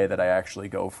time of day that I actually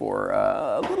go for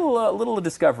a little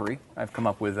discovery I've come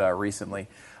up with recently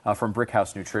from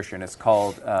Brickhouse Nutrition. It's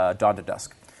called Dawn to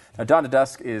Dusk. Now, Dawn to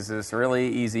Dusk is this really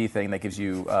easy thing that gives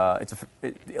you,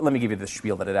 let me give you the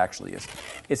spiel that it actually is.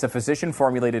 It's a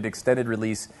physician-formulated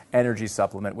extended-release energy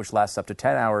supplement which lasts up to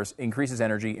 10 hours, increases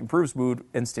energy, improves mood,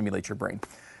 and stimulates your brain.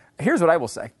 Here's what I will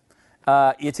say.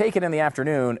 You take it in the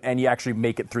afternoon, and you actually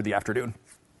make it through the afternoon.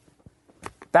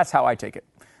 That's how I take it.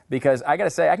 Because I got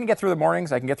to say, I can get through the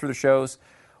mornings, I can get through the shows.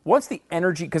 Once the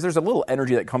energy, because there's a little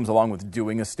energy that comes along with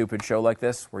doing a stupid show like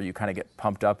this, where you kind of get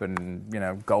pumped up and,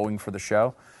 going for the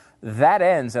show. That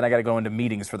ends, and I got to go into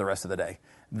meetings for the rest of the day.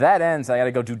 That ends, I got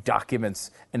to go do documents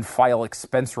and file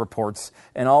expense reports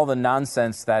and all the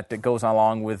nonsense that goes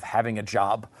along with having a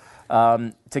job.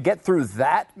 To get through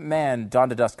that, man, Dawn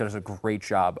to Dusk does a great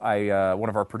job. One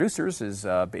of our producers is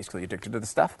basically addicted to the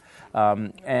stuff.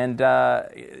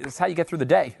 It's how you get through the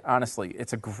day, honestly.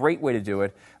 It's a great way to do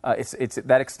it. It's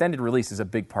that extended release is a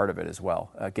big part of it as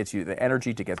well. It gets you the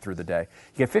energy to get through the day.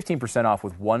 You get 15% off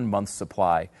with 1 month's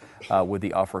supply with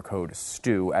the offer code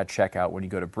STEW at checkout when you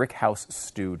go to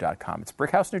brickhousestew.com. It's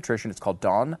Brickhouse Nutrition. It's called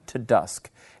Dawn to Dusk,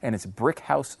 and it's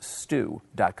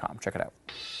brickhousestew.com. Check it out.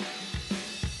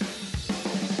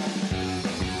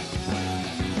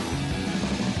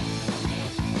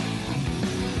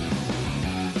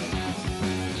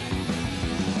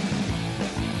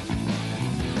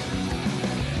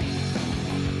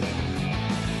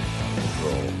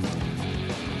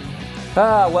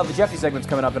 Well, the Jeffy segment's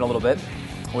coming up in a little bit,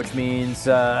 which means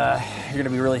you're going to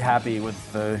be really happy with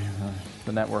the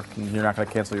network, and you're not going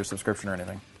to cancel your subscription or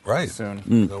anything. Right. Soon.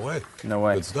 No way. No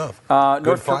way. Good stuff.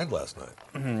 Good find last night.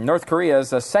 North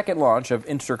Korea's second launch of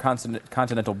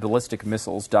intercontinental ballistic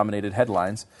missiles dominated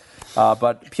headlines,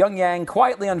 but Pyongyang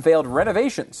quietly unveiled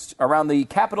renovations around the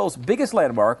capital's biggest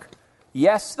landmark.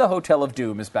 Yes, the Hotel of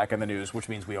Doom is back in the news, which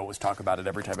means we always talk about it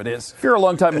every time it is. If you're a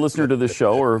longtime listener to this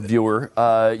show or viewer,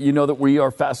 you know that we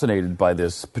are fascinated by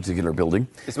this particular building.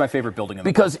 It's my favorite building in the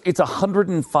because world. It's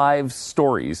 105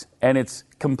 stories and it's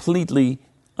completely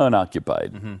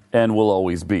unoccupied and will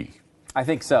always be. I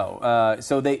think so.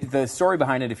 The story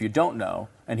behind it, if you don't know,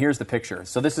 and here's the picture.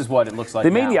 So this is what it looks like. They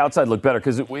made now. the outside look better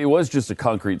because it was just a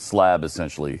concrete slab,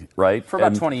 essentially, right? For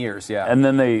about 20 years, yeah. And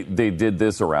then they did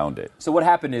this around it. So what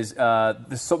happened is,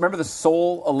 remember the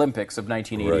Seoul Olympics of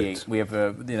 1988? Right. We have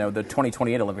the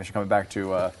 2028 Olympics are coming back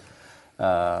to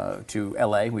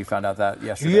LA. We found out that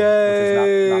yesterday,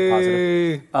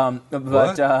 Yay! which is not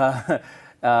positive.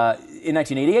 In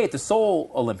 1988, the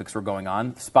Seoul Olympics were going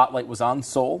on. The spotlight was on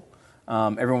Seoul.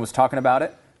 Everyone was talking about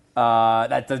it.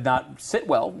 That did not sit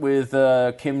well with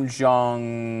Kim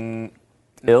Jong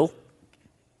Il?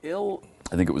 Il.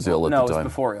 I think it was Il at No, the time. it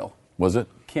was before Il. Was it?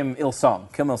 Kim Il Sung.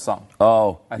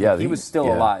 Oh, I think he was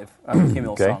still alive. Kim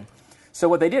Il Sung. So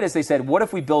what they did is they said, "What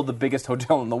if we build the biggest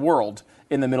hotel in the world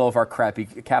in the middle of our crappy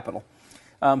capital?"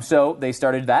 So they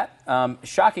started that.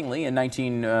 Shockingly, in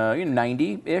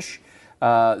 1990-ish.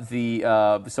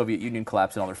 The Soviet Union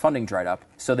collapsed and all their funding dried up.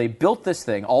 So they built this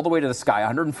thing all the way to the sky,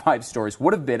 105 stories,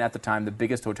 would have been at the time the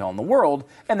biggest hotel in the world,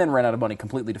 and then ran out of money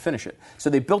completely to finish it. So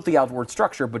they built the outward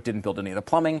structure, but didn't build any of the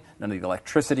plumbing, none of the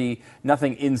electricity,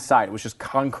 nothing inside. It was just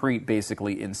concrete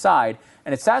basically inside.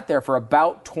 And it sat there for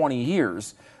about 20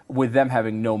 years with them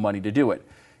having no money to do it.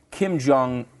 Kim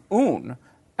Jong-un,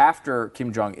 after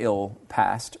Kim Jong-il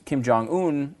passed, Kim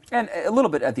Jong-un, and a little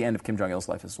bit at the end of Kim Jong-il's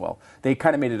life as well, they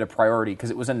kind of made it a priority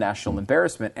because it was a national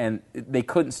embarrassment, and they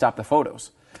couldn't stop the photos.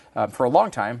 For a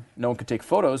long time, no one could take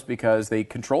photos because they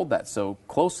controlled that so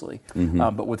closely.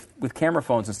 But with camera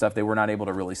phones and stuff, they were not able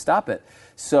to really stop it.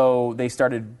 So they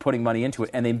started putting money into it,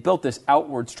 and they built this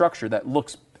outward structure that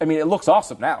looks, it looks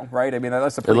awesome now, right?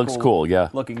 That's a pretty cool, yeah.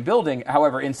 looking building.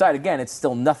 However, inside, again, it's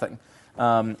still nothing.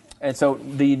 And so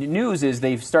the news is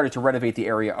they've started to renovate the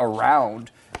area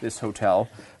around this hotel.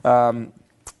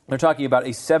 They're talking about a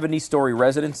 70-story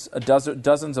residence,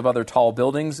 dozens of other tall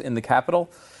buildings in the capital.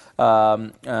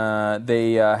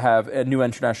 They have a new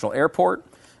international airport.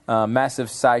 massive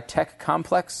sci-tech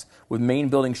complex with main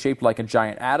building shaped like a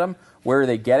giant atom. Where are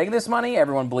they getting this money?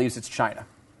 Everyone believes it's China.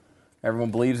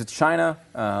 Everyone believes it's China.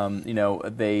 They're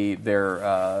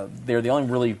the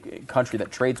only really country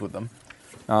that trades with them,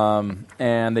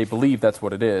 and they believe that's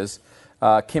what it is.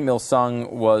 Kim Il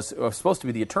Sung was supposed to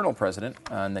be the eternal president,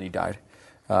 and then he died.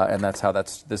 And that's how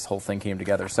this whole thing came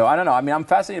together. So I don't know. I mean, I'm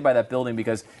fascinated by that building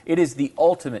because it is the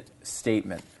ultimate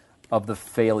statement of the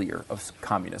failure of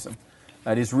communism.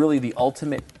 It is really the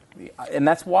ultimate, and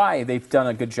that's why they've done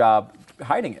a good job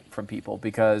hiding it from people,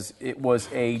 because it was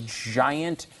a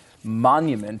giant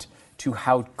monument to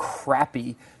how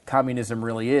crappy communism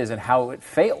really is and how it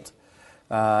failed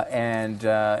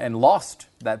and lost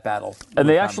that battle. And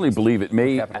they actually believe it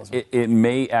may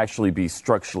actually be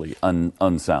structurally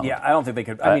unsound. Yeah, I don't think they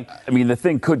could. I mean, the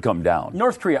thing could come down.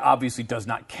 North Korea obviously does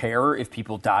not care if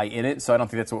people die in it, so I don't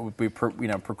think that's what would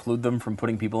preclude them from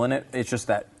putting people in it. It's just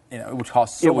that it would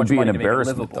cost so much money to make it livable. It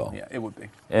would be an embarrassment, though. Yeah, it would be.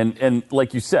 And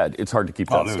like you said, it's hard to keep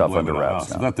that stuff under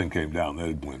wraps. If that thing came down,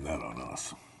 they'd blame that on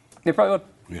us. They probably would.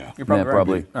 Yeah, you're probably right.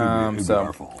 Probably. It'd be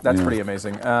our fault. That's pretty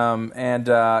amazing. And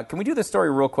can we do this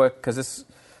story real quick, because this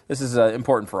is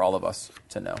important for all of us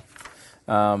to know.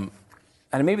 And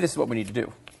maybe this is what we need to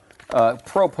do.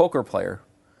 Pro poker player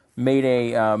made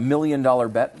a $1 million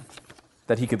bet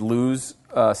that he could lose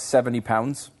 70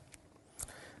 pounds.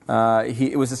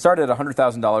 It started at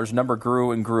 $100,000. Number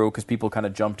grew and grew because people kind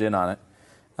of jumped in on it.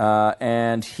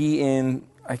 And he,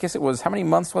 I guess it was, how many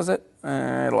months was it?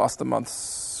 I lost the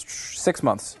months. 6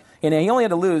 months. And he only had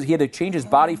to change his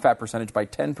body fat percentage by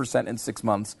 10% in 6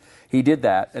 months. He did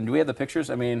that. And do we have the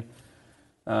pictures? I mean,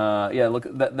 look,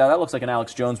 that looks like an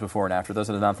Alex Jones before and after.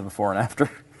 Those are not the before and after.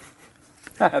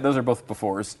 Those are both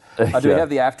befores. Do we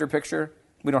have the after picture?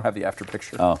 We don't have the after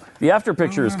picture. Oh, the after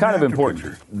picture is kind of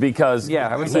important because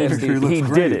I would say he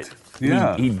did it.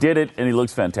 Yeah. He did it, and he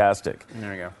looks fantastic.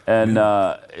 There you go. And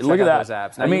look at that. Those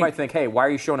abs. Now, you might think, hey, why are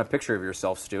you showing a picture of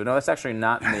yourself, Stu? No, that's actually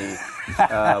not me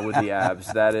with the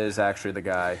abs. That is actually the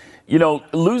guy.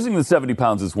 Losing the 70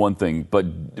 pounds is one thing,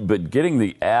 but getting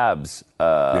the abs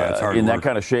in that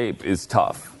kind of shape is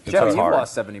tough. Jeff, you've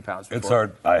lost 70 pounds before. It's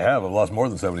hard. I've lost more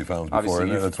than 70 pounds before. Obviously,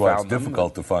 and that's why it's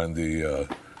difficult to find the,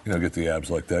 get the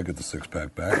abs like that, get the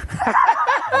six-pack back.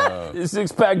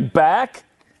 Six-pack back?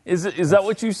 Is that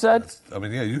what you said? I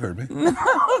mean, yeah, you heard me. You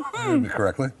heard me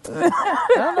correctly. I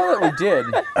don't know that we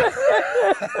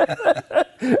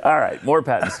did. All right, more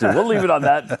patents, Stu. We'll leave it on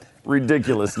that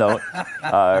ridiculous note.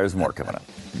 There's more coming up.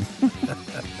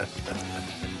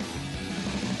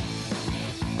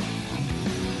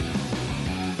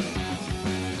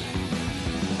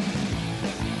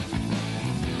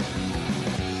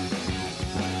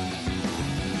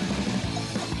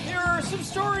 Some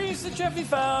stories that Jeffy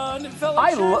found and felt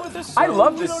like sharing with us. I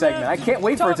love this segment. I can't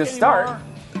wait for it to start.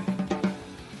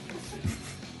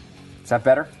 Is that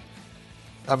better?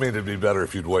 I mean, it'd be better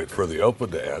if you'd wait for the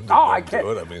open to end. I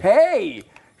can't. Hey,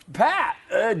 Pat,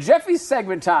 Jeffy's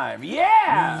segment time.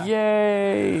 Yeah.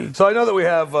 Yay. So I know that we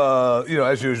have,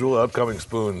 as usual, upcoming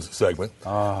Spoons segment.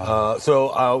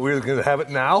 So we're going to have it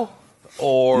now.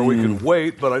 Or we can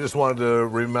wait, but I just wanted to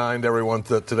remind everyone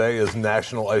that today is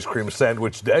National Ice Cream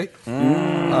Sandwich Day.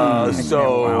 Wow, that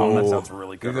sounds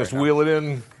really good. You just wheel it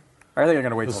in. I think you're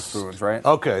going to wait till Spoons, right?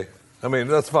 Okay. I mean,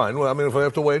 that's fine. Well, I mean, if I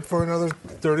have to wait for another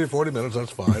 30 or 40 minutes,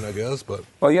 that's fine, I guess. But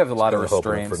you have a lot of For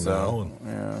restraints. now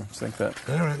I think that.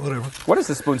 All right, whatever. What is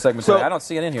the Spoon segment today? I don't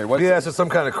see it in here. It's some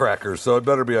kind of crackers, so it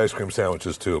better be ice cream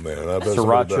sandwiches too, man.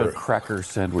 Sriracha cracker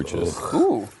sandwiches.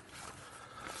 Ooh.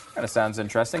 Kind of sounds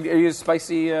interesting. Are you a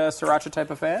spicy sriracha type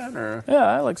of fan, or? Yeah,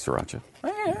 I like sriracha.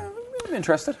 Yeah, I'm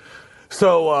interested.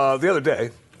 So the other day,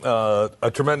 a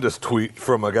tremendous tweet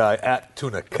from a guy at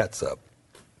Tuna Ketchup,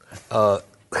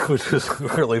 which is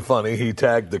really funny. He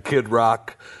tagged the Kid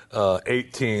Rock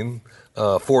 18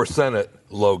 for Senate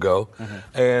logo,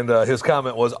 and his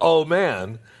comment was, "Oh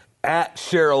man, at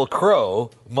Sheryl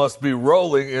Crow must be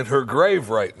rolling in her grave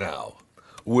right now."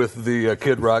 With the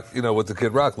Kid Rock, with the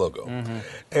Kid Rock logo.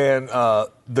 And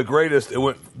the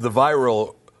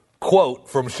viral quote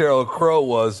from Sheryl Crow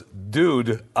was,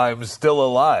 "Dude, I'm still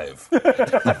alive."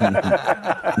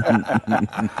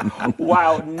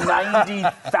 Wow,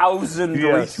 90,000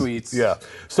 retweets. Yeah.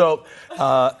 So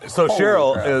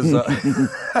Cheryl is.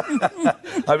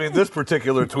 I mean, this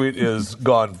particular tweet is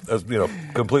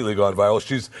completely gone viral.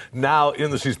 She's now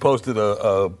she's posted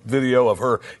a video of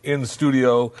her in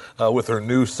studio with her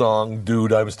new song,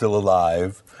 "Dude, I'm Still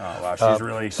Alive." Oh wow, she's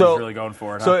really going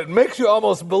for it. Huh? So it makes you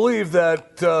almost believe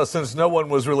that since no one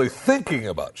was really thinking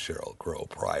about Sheryl Crow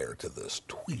prior to this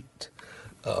tweet,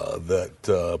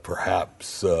 that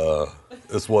perhaps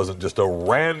this wasn't just a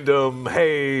random,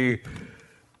 hey,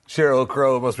 Sheryl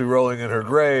Crow must be rolling in her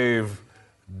grave,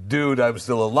 dude, I'm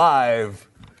still alive.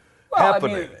 Well,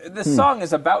 happening. I mean, this song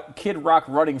is about Kid Rock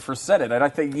running for Senate, and I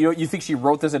think you think she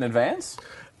wrote this in advance?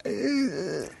 She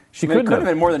It could have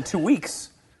been more than 2 weeks,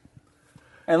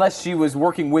 unless she was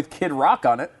working with Kid Rock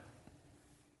on it.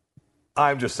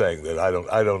 I'm just saying that I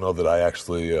don't know that I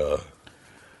actually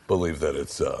believe that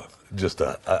it's just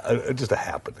a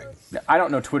happening. I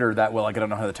don't know Twitter that well. Like, I don't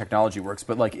know how the technology works,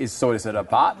 but like, is it a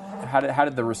bot? How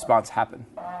did the response happen?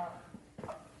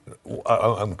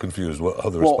 I'm confused. How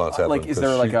the response happened? Like, is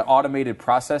there like an automated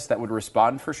process that would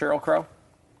respond for Sheryl Crow?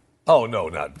 Oh no,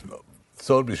 not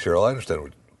so. It'd be Sheryl. I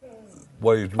understand.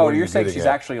 What You're saying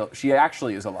she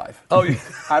actually is alive? Oh, yeah.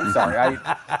 I'm sorry. I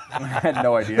had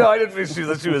no idea. No, I didn't mean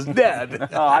that she was dead.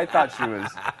 Oh, I thought she was.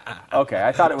 Okay,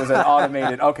 I thought it was an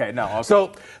automated. Okay, no. Okay.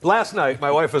 So last night, my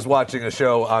wife was watching a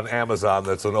show on Amazon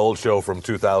that's an old show from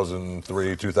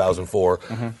 2003, 2004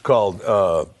 called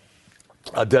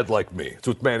A Dead Like Me. It's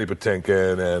with Mandy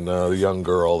Patinkin and the young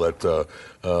girl that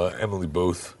Emily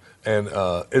Booth. And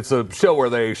it's a show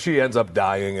where she ends up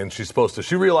dying, and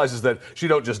she realizes that she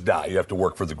don't just die, you have to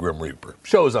work for the Grim Reaper.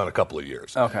 Show's on a couple of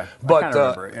years. Okay. But I kinda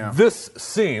remember it, yeah. This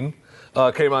scene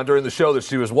came on during the show that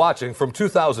she was watching from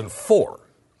 2004.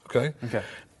 Okay? Okay.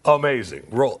 Amazing.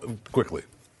 Roll quickly.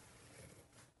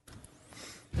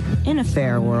 In a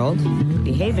fair world,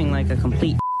 behaving like a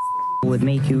complete would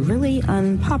make you really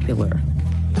unpopular.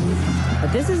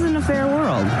 But this isn't a fair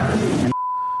world. And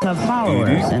have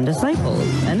followers and disciples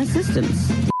and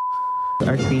assistants.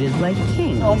 Are treated like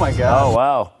kings. Oh my God. Oh,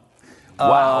 wow.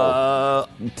 Wow.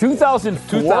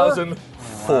 2004?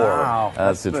 2004. Wow.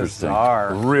 That's interesting.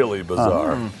 Bizarre. Really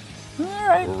bizarre. All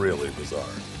right. Really bizarre.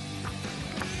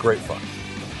 Great fun.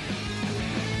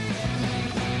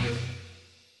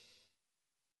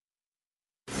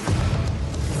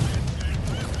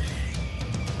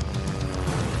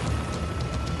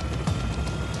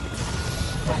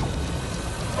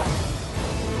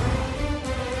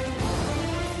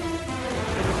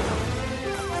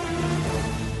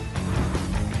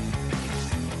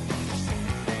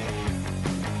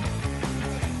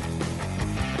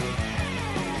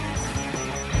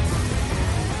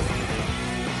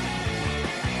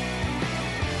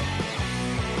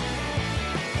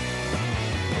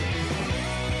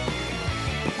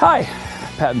 Hi,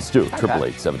 Pat and Stu. Pat.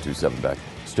 888-727 back.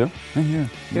 Stu? Hey, yeah.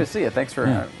 Good to see you. Thanks for.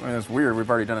 I mean, it's weird. We've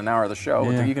already done an hour of the show.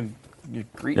 Yeah. You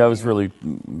greet. Yeah, I was me. really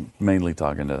mainly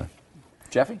talking to,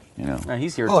 Jeffy. you know.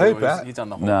 He's here Oh, too. hey, Pat. He's on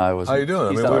the whole. No, I was. How you doing? I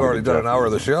He's mean, done we've a already done an hour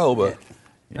of the show, but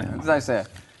It's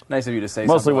nice of you to say.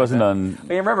 Mostly something wasn't like on that. And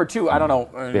remember too. I don't know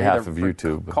behalf either of for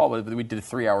YouTube. Call, but we did a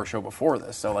 3-hour show before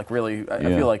this. So like, really, I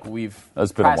Yeah. feel like we've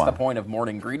It's been a passed the while. point of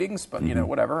morning greetings. But you know,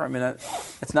 whatever. I mean,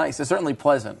 it's nice. It's certainly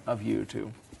pleasant of you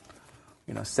to,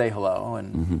 say hello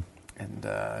and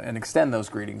extend those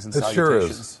greetings and It sure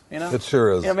salutations. is. You know, It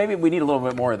sure is. Maybe we need a little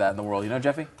bit more of that in the world. You know,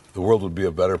 Jeffy. the world would be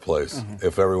a better place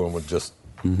if everyone would just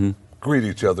greet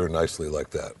each other nicely like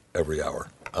that every hour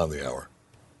on the hour.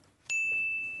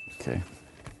 Okay.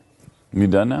 You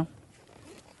done now?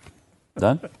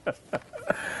 Done?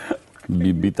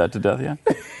 You beat that to death yet?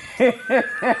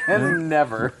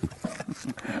 Never.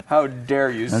 How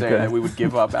dare you say Okay. that we would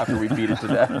give up after we beat it to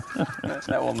death?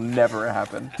 That will never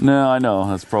happen. No, I know.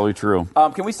 That's probably true.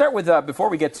 Can we start with, before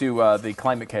we get to the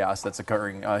climate chaos that's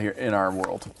occurring here in our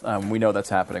world? We know that's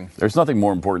happening. There's nothing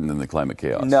more important than the climate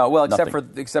chaos. No, well, except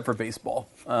Nothing. for baseball.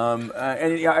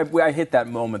 I hit that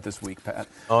moment this week, Pat.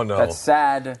 Oh, no. That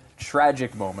sad,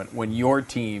 tragic moment when your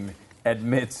team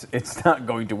admits it's not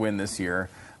going to win this year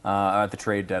at the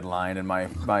trade deadline, and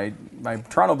my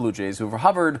Toronto Blue Jays, who have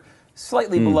hovered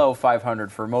slightly below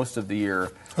 500 for most of the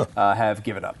year, have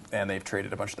given up, and they've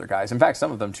traded a bunch of their guys. In fact,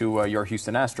 some of them to your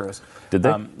Houston Astros. Did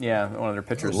they? Yeah, one of their The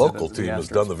pitchers. local the team has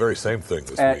Astros. done the very same thing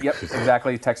this week. Yep,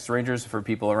 exactly. Texas Rangers, for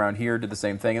people around here, did the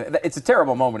same thing. It's a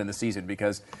terrible moment in the season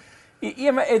because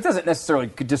it doesn't necessarily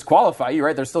disqualify you,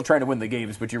 right? They're still trying to win the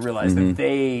games, but you realize that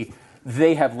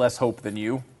they have less hope than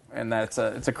you, and it's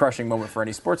a crushing moment for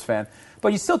any sports fan.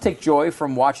 But you still take joy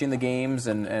from watching the games,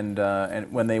 and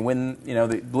when they win,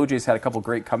 the Blue Jays had a couple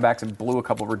great comebacks and blew a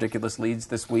couple ridiculous leads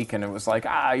this week, and it was like,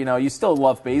 you still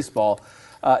love baseball.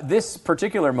 This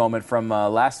particular moment from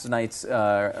last night's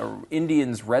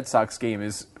Indians-Red Sox game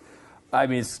it's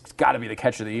got to be the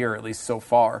catch of the year, at least so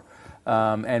far,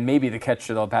 and maybe the catch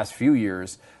of the past few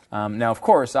years. Now, of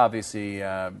course, obviously,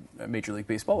 Major League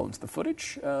Baseball owns the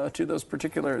footage to those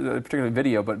particular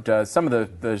video, but some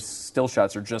of the still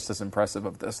shots are just as impressive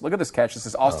of this. Look at this catch. This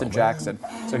is Austin Jackson.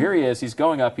 So here he is. He's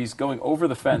going up. He's going over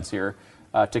the fence here.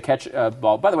 to catch a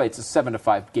ball. By the way, it's a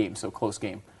 7-5 game, so close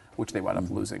game, which they wound up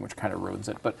losing, which kind of ruins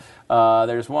it. But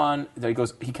there's one. There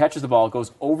he catches the ball,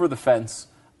 goes over the fence,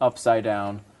 upside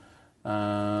down.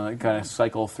 Kind of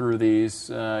cycle through these.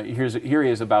 Here he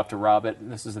is about to rob it.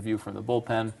 This is the view from the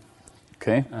bullpen.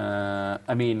 Okay.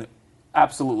 I mean,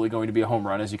 absolutely going to be a home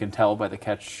run, as you can tell by the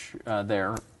catch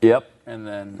there. Yep.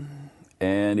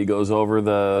 And he goes over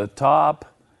the top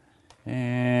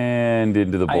and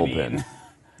into the bullpen.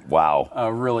 Wow.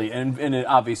 Really, and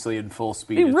obviously in full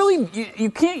speed.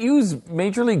 You can't use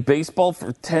Major League Baseball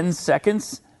for 10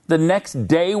 seconds the next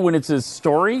day when it's a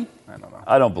story? I don't know.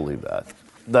 I don't believe that.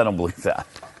 I don't believe that.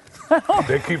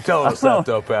 They keep telling us that,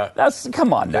 though, Pat.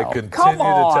 Come on now. They continue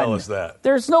to tell us that.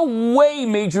 There's no way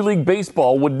Major League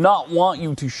Baseball would not want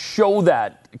you to show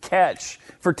that catch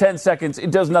for 10 seconds.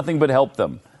 It does nothing but help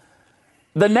them.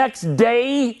 The next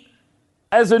day,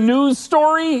 as a news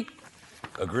story?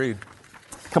 Agreed.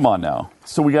 Come on now.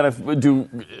 So we got to do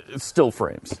still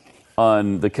frames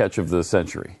on the catch of the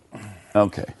century.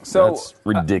 Okay, so that's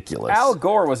ridiculous. Al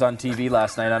Gore was on TV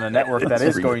last night on a network that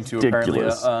is going to apparently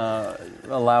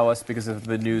allow us, because of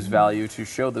the news value, to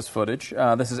show this footage.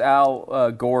 This is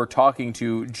Al Gore talking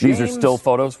to James. These are still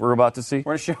photos we're about to see?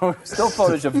 We're going to show still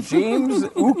footage of James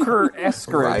Ooker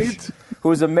Eskridge,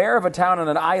 who is a mayor of a town on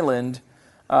an island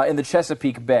in the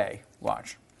Chesapeake Bay.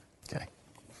 Watch. Okay.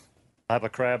 I have a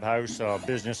crab house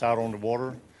business out on the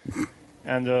water.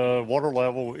 And the water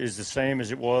level is the same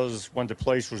as it was when the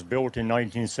place was built in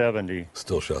 1970.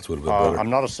 Still shots would have been better. I'm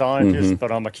not a scientist,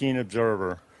 but I'm a keen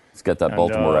observer. It's got that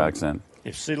Baltimore accent.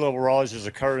 If sea level rise is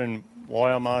occurring,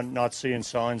 why am I not seeing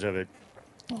signs of it?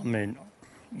 I mean,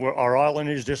 our island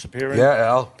is disappearing. Yeah,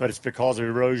 Al. But it's because of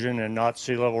erosion and not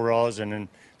sea level rise. And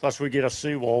unless we get a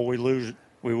seawall, we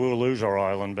will lose our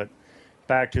island. But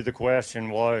back to the question,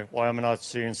 why am I not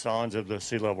seeing signs of the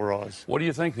sea level rise? What do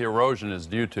you think the erosion is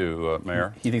due to,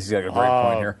 Mayor? He thinks he's got a great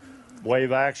point here.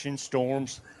 Wave action,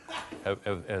 storms.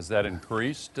 Has that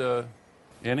increased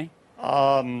any?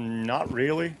 Not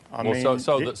really. I mean,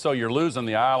 so you're losing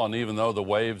the island even though the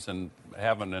waves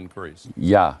haven't increased.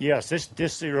 Yeah. Yes,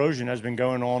 this erosion has been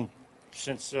going on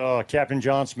since Captain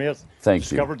John Smith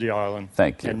discovered the island.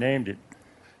 Thank you. And named it.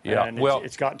 Yeah. And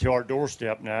it's gotten to our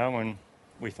doorstep now, and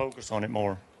we focus on it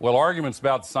more. Well, arguments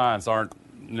about science aren't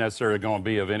necessarily going to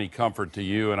be of any comfort to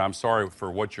you, and I'm sorry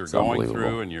for what you're going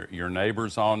through and your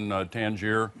neighbors on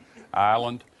Tangier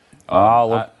Island.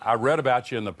 I read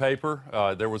about you in the paper.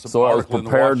 There was an article in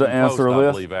the Washington Post,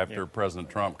 I believe, after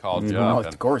President Trump called you up.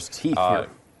 Of course, teeth here.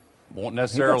 Won't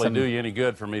necessarily do you any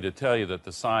good for me to tell you that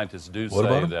the scientists do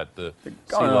say that the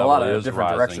sea level is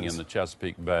rising in the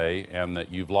Chesapeake Bay, and that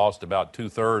you've lost about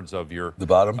 2/3 of your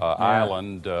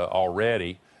island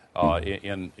already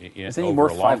in over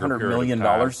a longer period of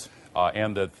time.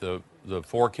 And that the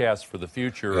forecast for the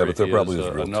future is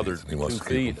another 2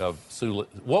 feet of sea level.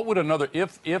 What would another,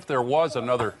 if there was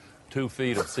another 2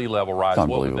 feet of sea level rise,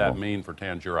 what would that mean for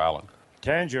Tangier Island?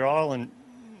 Tangier Island,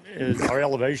 our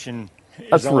elevation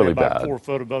That's is only really about bad. 4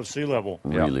 foot above sea level.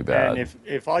 Really bad. And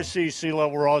if I see sea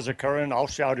level rise occurring, I'll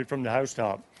shout it from the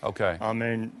housetop. Okay. I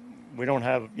mean, we don't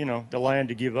have, the land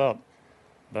to give up,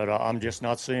 but I'm just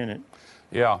not seeing it.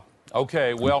 Yeah.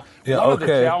 Okay. Well, one of the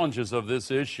challenges of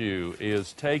this issue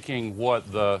is taking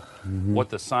what the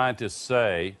scientists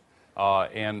say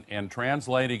and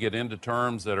translating it into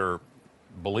terms that are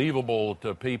believable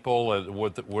to people,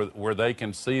 where they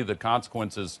can see the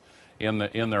consequences in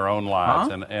their own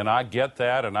lives. And I get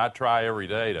that, and I try every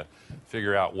day to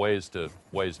figure out ways to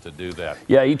do that.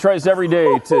 Yeah, he tries every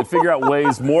day to figure out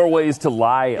more ways to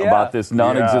lie about this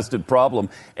non-existent problem.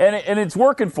 And it's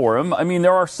working for him. I mean,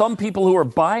 there are some people who are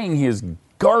buying his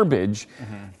garbage,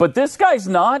 but this guy's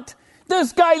not.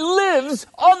 This guy lives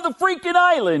on the freaking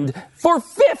island. For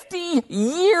 50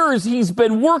 years he's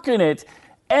been working it,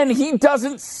 and he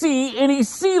doesn't see any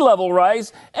sea level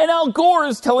rise, and Al Gore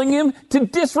is telling him to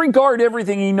disregard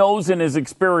everything he knows and has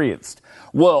experienced.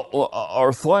 Well,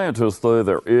 our scientists say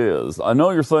there is. I know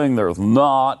you're saying there's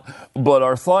not, but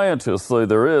our scientists say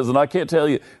there is, and I can't tell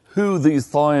you who these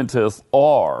scientists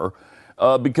are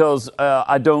because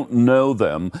I don't know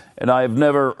them, and I've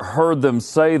never heard them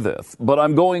say this, but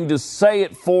I'm going to say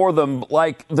it for them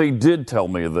like they did tell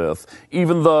me this,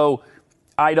 even though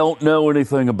I don't know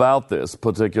anything about this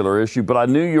particular issue, but I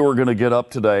knew you were going to get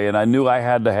up today, and I knew I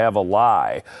had to have a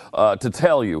lie to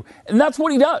tell you. And that's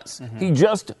what he does. He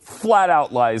just flat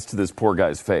out lies to this poor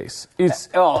guy's face. It's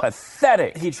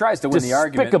pathetic. He tries to win the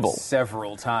argument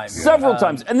several times. Several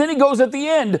times. And then he goes at the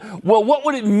end, well, what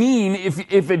would it mean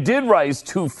if it did rise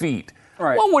 2 feet?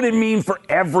 Right. What would it mean for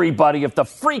everybody if the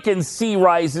freaking sea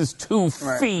rises 2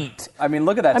 feet? I mean,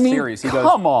 look at that series. He goes,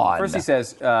 come on. First he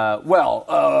says, so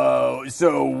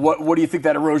what do you think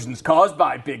that erosion's caused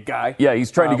by, big guy? Yeah,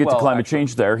 he's trying to get to climate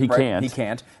change there. He can't. He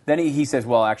can't. Then he says,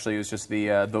 well, actually, it was just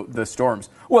the storms.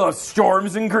 Well, have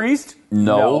storms increased?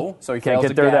 No. So he can't fails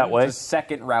get there again. that way. It's the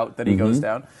second route that he goes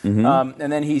down. And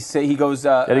then he goes...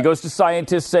 and he goes to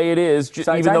scientists say it is,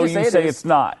 even though you say it's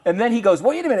not. And then he goes,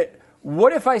 wait a minute.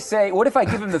 What if I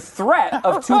give him the threat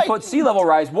of 2-foot sea level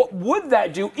rise? What would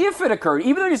that do if it occurred?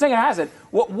 Even though you're saying it hasn't,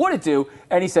 what would it do?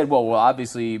 And he said, well, we'll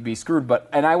obviously be screwed,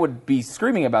 and I would be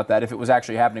screaming about that if it was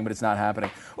actually happening, but it's not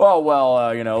happening. Oh,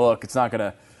 well, look, it's not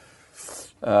going to...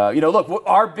 look,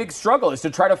 our big struggle is to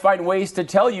try to find ways to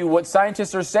tell you what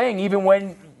scientists are saying, even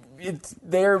when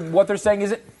what they're saying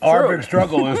isn't true. Our big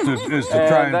struggle is to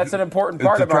try and that's an important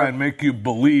part to try and make you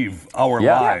believe our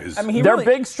lies. I mean, their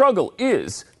big struggle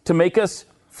is to make us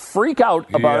freak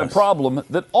out about a problem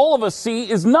that all of us see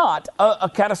is not a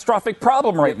catastrophic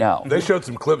problem right now. They showed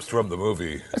some clips from the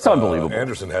movie. It's unbelievable.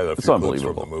 Anderson had a few clips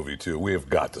from the movie, too. We have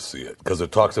got to see it, because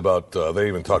it talks about, they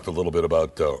even talked a little bit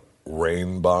about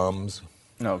rain bombs.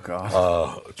 Oh, God.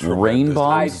 Rain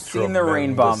bombs? I've seen the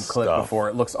rain bomb clip before.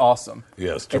 It looks awesome.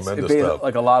 Yes, tremendous it's stuff.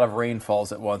 Like a lot of rain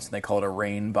falls at once, and they call it a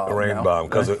rain bomb. A rain bomb,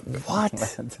 because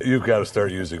what? You've got to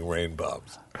start using rain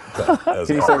bombs.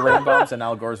 Can you say rain bombs in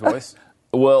Al Gore's voice?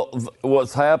 Well,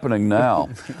 what's happening now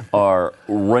are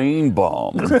rain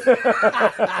bombs. It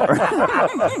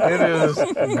is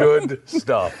good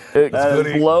stuff.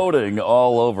 Exploding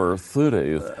all over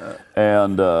cities.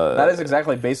 And that is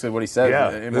exactly basically what he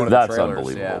said in one of the trailers. That's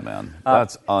unbelievable, man.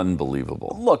 That's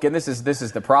unbelievable. Look, and this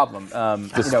is the problem.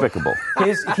 Despicable.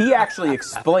 He actually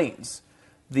explains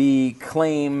the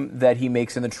claim that he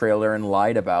makes in the trailer and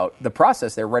lied about the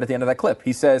process there right at the end of that clip.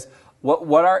 He says,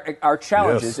 what our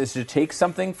challenge is to take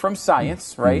something from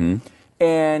science, right,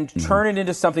 and turn it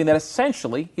into something that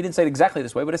essentially, he didn't say it exactly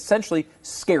this way, but essentially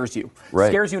scares you.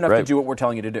 Scares you enough to do what we're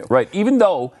telling you to do. Right. Even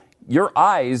though your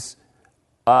eyes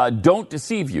don't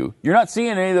deceive you. You're not seeing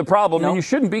any of the problem, and you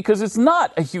shouldn't be, because it's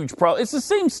not a huge problem. It's the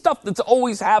same stuff that's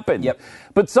always happened. Yep.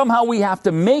 But somehow we have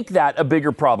to make that a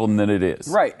bigger problem than it is.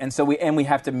 Right. And so we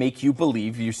have to make you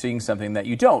believe you're seeing something that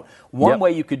you don't. One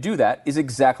way you could do that is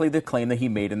exactly the claim that he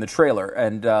made in the trailer.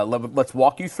 And let's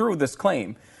walk you through this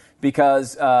claim,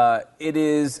 because it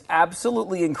is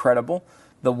absolutely incredible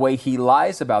the way he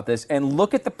lies about this. And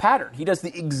look at the pattern. He does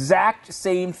the exact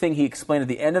same thing he explained at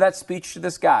the end of that speech to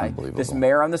this guy, this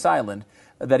mayor on this island,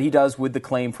 that he does with the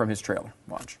claim from his trailer.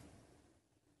 Watch.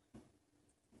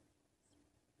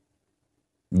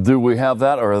 Do we have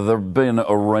that, or have there been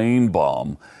a rain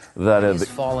bomb that is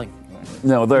falling?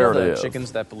 No, there it is.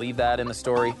 Chickens that believe that in the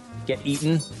story get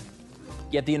eaten.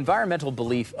 Yet the environmental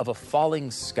belief of a falling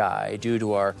sky due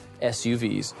to our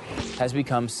SUVs has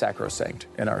become sacrosanct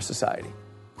in our society.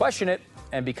 Question it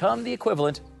and become the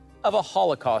equivalent of a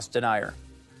Holocaust denier.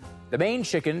 The main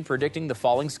chicken predicting the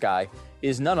falling sky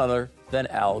is none other than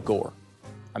Al Gore,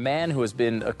 a man who has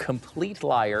been a complete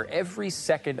liar every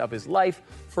second of his life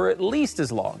for at least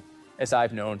as long as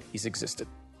I've known he's existed.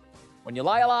 When you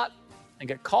lie a lot and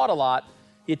get caught a lot,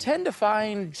 you tend to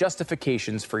find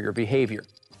justifications for your behavior.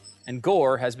 And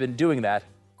Gore has been doing that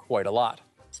quite a lot.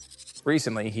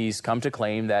 Recently, he's come to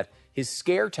claim that his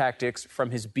scare tactics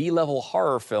from his B-level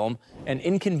horror film, An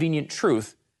Inconvenient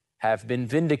Truth, have been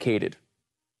vindicated.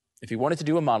 If he wanted to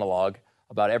do a monologue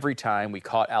about every time we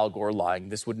caught Al Gore lying,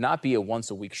 this would not be a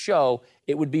once-a-week show.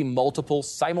 It would be multiple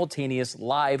simultaneous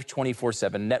live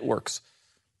 24/7 networks.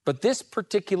 But this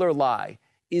particular lie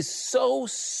is so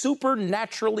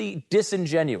supernaturally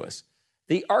disingenuous,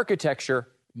 the architecture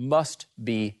must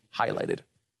be highlighted.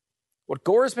 What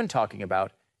Gore has been talking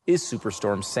about is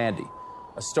Superstorm Sandy,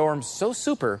 a storm so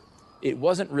super it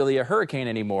wasn't really a hurricane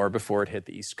anymore before it hit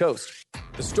the East Coast.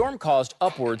 The storm caused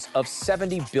upwards of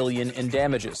 $70 billion in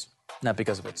damages, not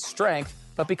because of its strength,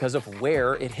 but because of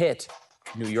where it hit.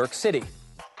 New York City,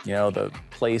 the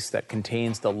place that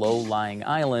contains the low-lying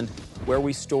island where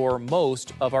we store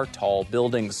most of our tall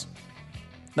buildings.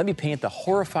 Let me paint the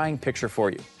horrifying picture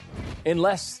for you. In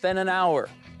less than an hour,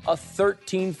 a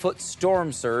 13-foot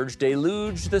storm surge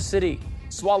deluged the city,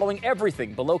 swallowing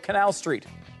everything below Canal Street.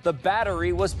 The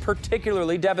Battery was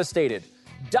particularly devastated.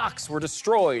 Docks were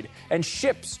destroyed, and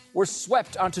ships were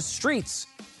swept onto streets.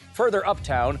 Further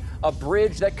uptown, a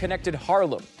bridge that connected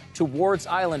Harlem to Ward's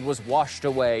Island was washed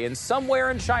away, and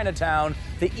somewhere in Chinatown,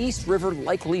 the East River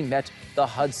likely met the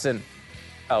Hudson.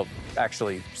 Oh,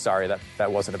 actually, sorry,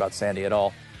 that wasn't about Sandy at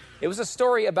all. It was a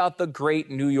story about the Great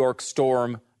New York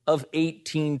Storm of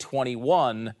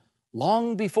 1821,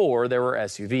 long before there were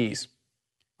SUVs.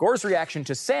 Gore's reaction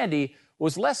to Sandy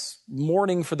was less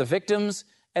mourning for the victims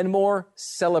and more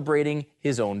celebrating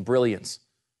his own brilliance.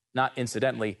 Not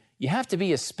incidentally, you have to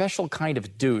be a special kind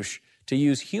of douche to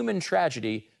use human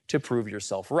tragedy to prove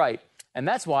yourself right. And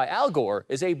that's why Al Gore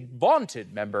is a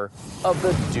vaunted member of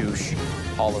the Douche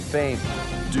Hall of Fame.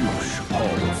 Douche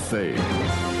Hall of Fame.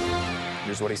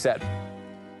 Here's what he said.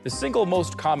 The single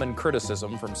most common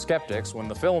criticism from skeptics when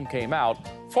the film came out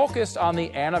focused on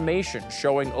the animation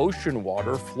showing ocean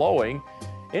water flowing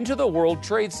into the World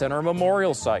Trade Center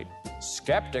memorial site.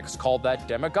 Skeptics called that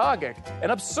demagogic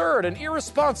and absurd and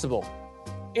irresponsible.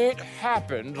 It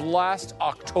happened last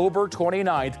October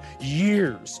 29th,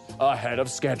 years ahead of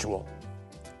schedule.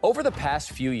 Over the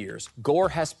past few years, Gore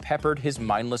has peppered his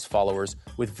mindless followers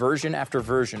with version after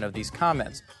version of these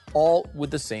comments, all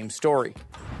with the same story.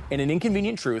 In an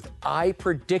inconvenient truth, I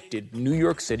predicted New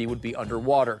York City would be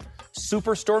underwater.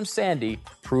 Superstorm Sandy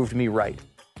proved me right.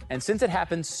 And since it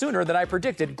happened sooner than I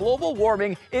predicted, global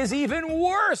warming is even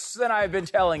worse than I've been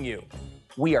telling you.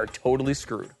 We are totally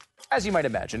screwed. As you might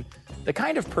imagine, the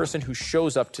kind of person who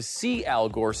shows up to see Al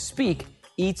Gore speak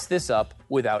eats this up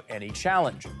without any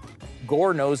challenge.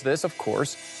 Gore knows this, of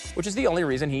course, which is the only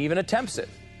reason he even attempts it.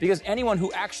 Because anyone who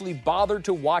actually bothered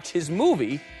to watch his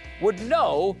movie would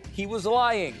know he was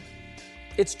lying.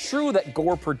 It's true that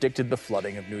Gore predicted the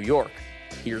flooding of New York.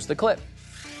 Here's the clip.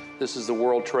 This is the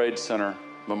World Trade Center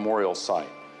memorial site.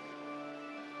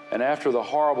 And after the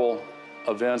horrible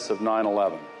events of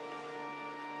 9/11,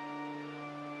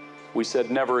 we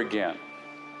said never again.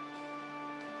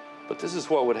 But this is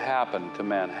what would happen to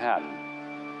Manhattan.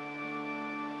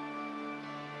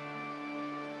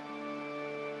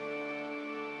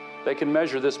 They can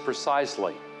measure this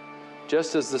precisely,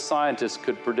 just as the scientists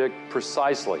could predict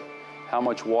precisely how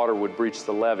much water would breach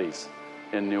the levees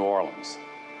in New Orleans.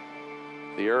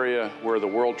 The area where the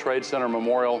World Trade Center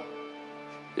Memorial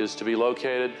is to be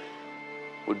located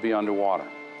would be underwater.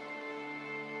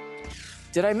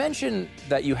 Did I mention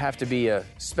that you have to be a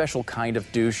special kind of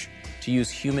douche to use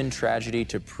human tragedy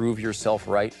to prove yourself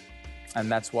right? And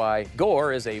that's why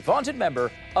Gore is a vaunted member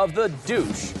of the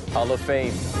Douche Hall of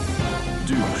Fame.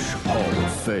 Douche Hall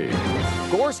of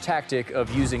Fame. Gore's tactic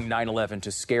of using 9/11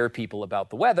 to scare people about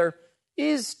the weather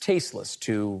is tasteless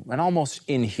to an almost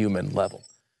inhuman level.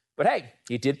 But hey,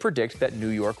 he did predict that New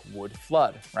York would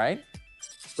flood, right?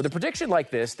 With a prediction like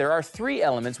this, there are three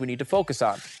elements we need to focus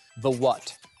on. The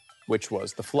what, which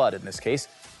was the flood in this case.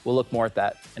 We'll look more at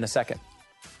that in a second.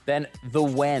 Then the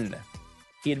when.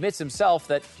 He admits himself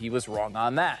that he was wrong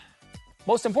on that.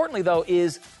 Most importantly, though,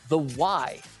 is the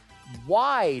why.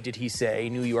 Why did he say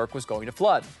New York was going to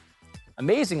flood?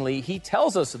 Amazingly, he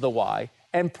tells us the why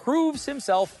and proves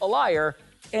himself a liar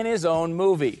in his own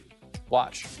movie.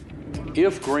 Watch.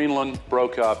 If Greenland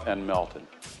broke up and melted,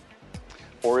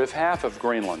 or if half of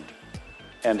Greenland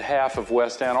and half of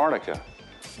West Antarctica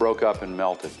broke up and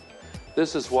melted,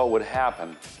 this is what would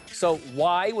happen. So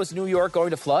why was New York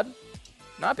going to flood?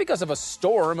 Not because of a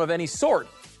storm of any sort,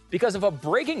 because of a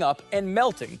breaking up and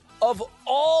melting of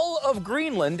all of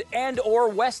Greenland and or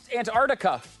West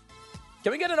Antarctica.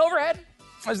 Can we get an overhead?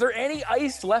 Is there any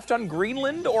ice left on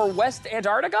Greenland or West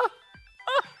Antarctica?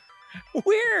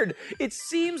 Weird. It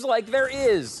seems like there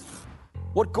is.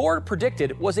 What Gore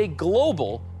predicted was a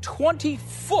global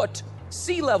 20-foot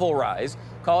sea level rise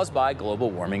caused by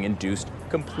global warming-induced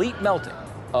complete melting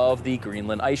of the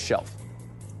Greenland ice shelf.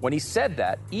 When he said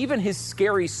that, even his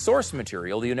scary source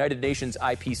material, the United Nations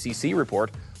IPCC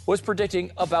report, was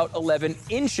predicting about 11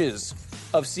 inches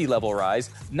of sea level rise,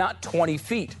 not 20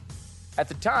 feet. At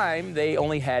the time, they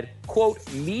only had, quote,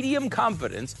 medium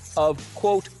confidence of,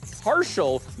 quote,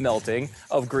 partial melting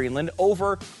of Greenland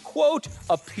over, quote,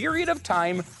 a period of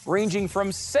time ranging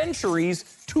from centuries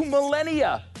to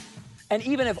millennia. And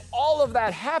even if all of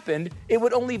that happened, it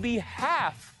would only be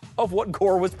half of what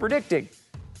Gore was predicting.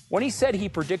 When he said he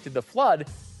predicted the flood,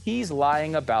 he's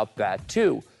lying about that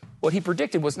too. What he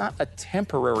predicted was not a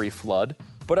temporary flood,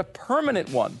 but a permanent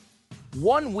one.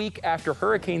 1 week after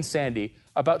Hurricane Sandy,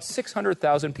 about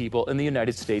 600,000 people in the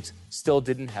United States still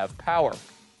didn't have power.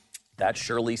 That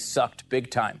surely sucked big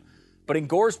time. But in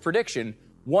Gore's prediction,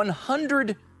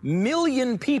 100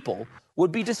 million people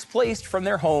would be displaced from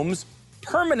their homes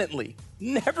permanently,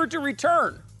 never to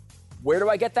return. Where do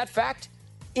I get that fact?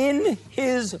 In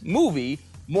his movie,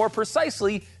 more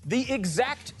precisely, the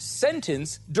exact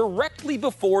sentence directly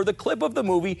before the clip of the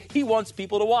movie he wants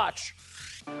people to watch.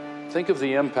 Think of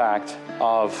the impact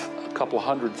of a couple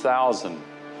 100,000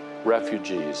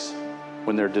 refugees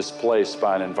when they're displaced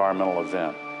by an environmental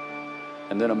event.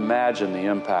 And then imagine the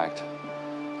impact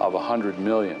of 100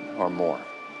 million or more.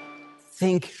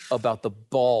 Think about the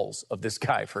balls of this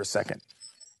guy for a second.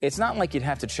 It's not like you'd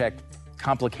have to check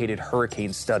complicated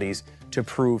hurricane studies to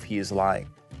prove he is lying.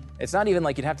 It's not even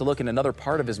like you'd have to look in another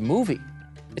part of his movie.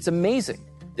 It's amazing.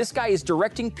 This guy is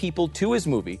directing people to his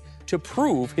movie to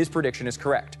prove his prediction is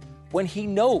correct, when he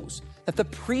knows that the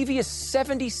previous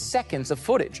 70 seconds of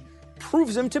footage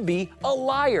proves him to be a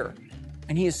liar.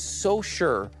 And he is so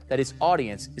sure that his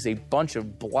audience is a bunch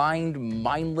of blind,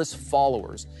 mindless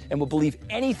followers and will believe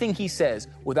anything he says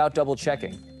without double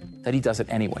checking, that he does it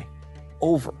anyway,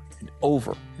 over and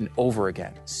over and over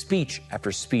again, speech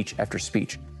after speech after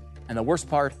speech. And the worst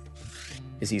part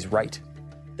is he's right.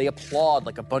 They applaud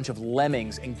like a bunch of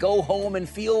lemmings and go home and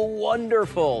feel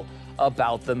wonderful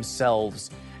about themselves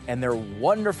and their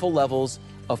wonderful levels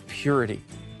of purity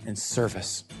and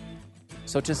service.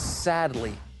 So to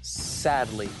sadly,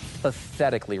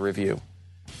 pathetically review,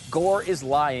 Gore is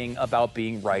lying about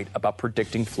being right about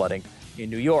predicting flooding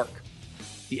in New York.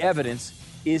 The evidence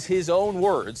is his own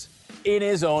words in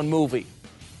his own movie.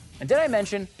 And did I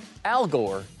mention Al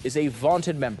Gore is a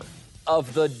vaunted member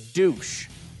of the Douche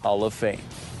Hall of Fame?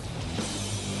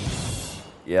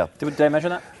 Yeah. Did I mention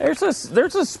that?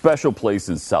 There's a special place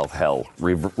in South Hell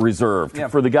reserved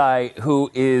for the guy who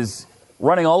is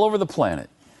running all over the planet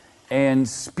and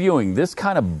spewing this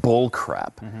kind of bull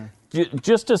crap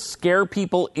just to scare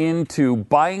people into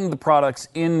buying the products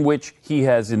in which he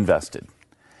has invested.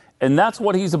 And that's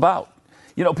what he's about.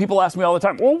 You know, people ask me all the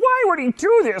time, well, why would he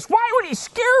do this? Why would he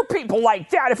scare people like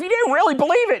that if he didn't really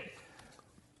believe it?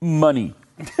 Money.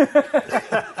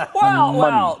 Well,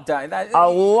 a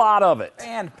lot of it.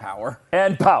 And power.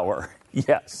 And power,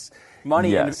 yes.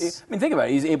 Money. Yes. And, I mean, think about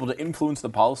it. He's able to influence the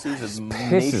policies of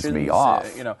nations. Pisses me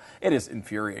off. You know, it is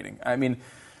infuriating. I mean,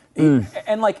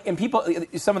 and people,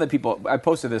 some of the people, I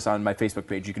posted this on my Facebook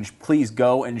page. You can please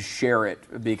go and share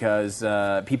it because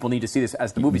people need to see this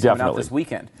as the movie's coming out this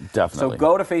weekend. Definitely. So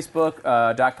go to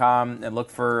Facebook.com and look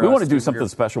for. We want to do something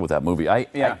special with that movie.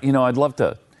 I'd love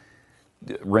to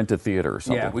rent a theater or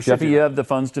something. Yeah, we should. Jeffy, you have the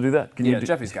funds to do that? Can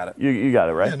Jeffy's got it. You got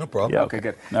it, right? Yeah, no problem. Yeah, okay,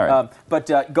 good. All right.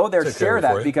 But go there, share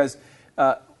that because.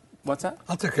 What's that?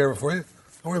 I'll take care of it for you.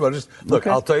 Don't worry about it. Look,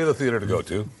 I'll tell you the theater to go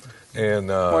to.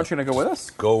 And aren't you going to go with us?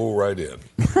 Go right in.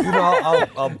 You know,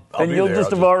 I'll and you'll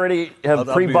just have already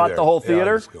pre-bought the whole theater?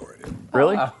 Yeah, I'll just go right in.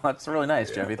 Really? That's really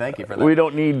nice, Jeffy. Thank you for that. We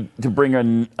don't need to bring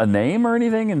a name or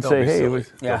anything and say, hey,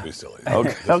 Don't be silly.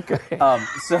 Okay.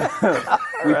 So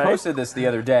we posted this the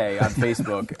other day on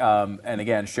Facebook, and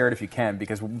again, share it if you can,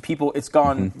 because people, it's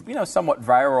gone, somewhat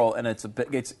viral, and it's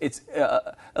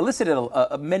elicited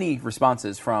many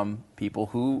responses from people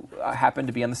who happen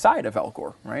to be on the side of Al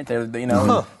Gore, right?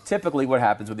 Typically what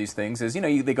happens with these things is,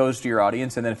 it goes to your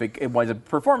audience, and then if it winds up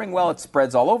performing well, it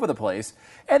spreads all over the place.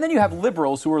 And then you have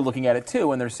liberals who are looking at it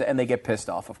too, and they get pissed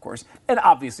off, of course. And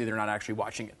obviously they're not actually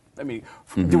watching it. I mean,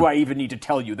 do I even need to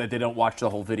tell you that they don't watch the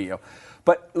whole video?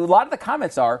 But a lot of the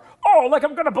comments are, I'm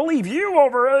going to believe you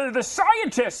over the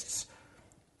scientists.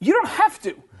 You don't have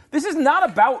to. This is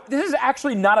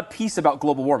actually not a piece about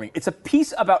global warming. It's a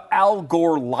piece about Al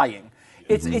Gore lying.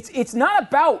 It's not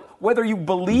about whether you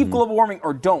believe global warming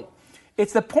or don't.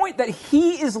 It's the point that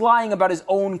he is lying about his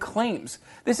own claims.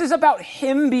 This is about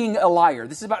him being a liar.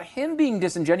 This is about him being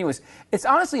disingenuous. It's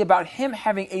honestly about him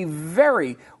having a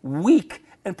very weak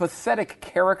and pathetic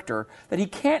character that he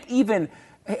can't even...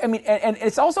 and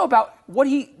it's also about what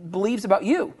he believes about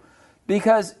you.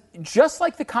 Because just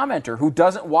like the commenter who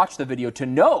doesn't watch the video to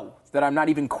know that I'm not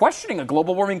even questioning a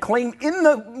global warming claim in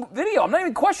the video, I'm not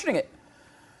even questioning it,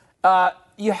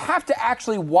 you have to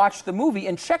actually watch the movie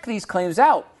and check these claims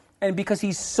out. And because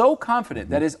he's so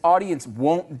confident that his audience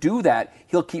won't do that,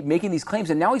 he'll keep making these claims.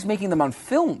 And now he's making them on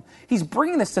film. He's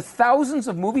bringing this to thousands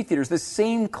of movie theaters, this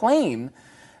same claim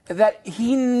that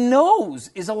he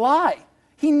knows is a lie.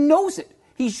 He knows it.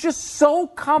 He's just so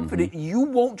confident you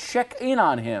won't check in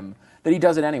on him that he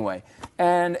does it anyway.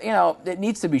 And, it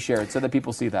needs to be shared so that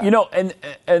people see that.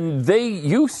 And they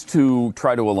used to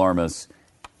try to alarm us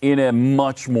in a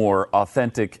much more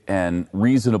authentic and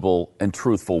reasonable and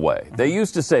truthful way. They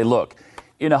used to say, look,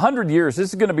 in 100 years, this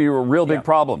is going to be a real big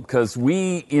problem because so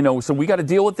we got to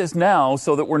deal with this now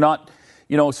so that we're not,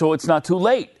 so it's not too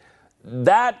late.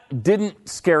 That didn't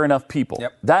scare enough people.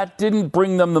 Yep. That didn't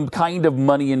bring them the kind of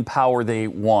money and power they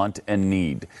want and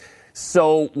need.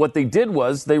 So what they did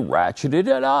was they ratcheted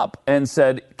it up and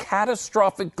said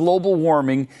catastrophic global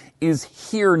warming is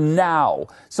here now.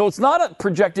 So it's not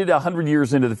projected 100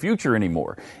 years into the future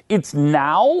anymore. It's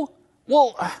now?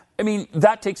 Well,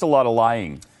 that takes a lot of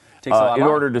lying. Takes a lot in of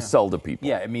order to sell to people.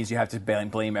 Yeah, it means you have to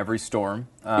blame every storm.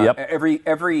 Yep.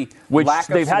 Every which lack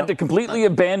of they've had to completely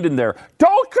abandon there.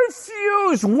 Don't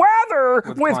confuse weather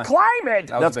with climate.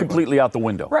 That's completely out the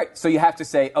window. Right. So you have to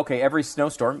say, okay, every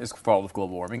snowstorm is a fault of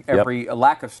global warming. Every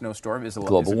lack of snowstorm is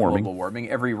global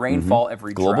warming. Every rainfall,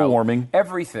 every global drought, warming,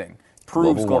 everything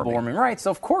proves global warming. Right.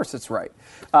 So of course it's right.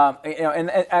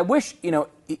 And I wish,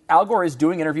 Al Gore is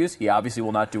doing interviews. He obviously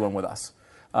will not do one with us.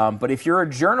 But if you're a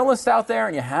journalist out there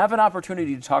and you have an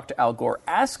opportunity to talk to Al Gore,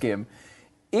 ask him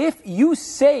if you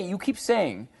keep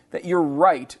saying that you're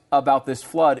right about this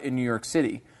flood in New York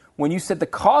City, when you said the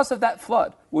cause of that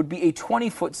flood would be a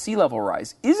 20-foot sea level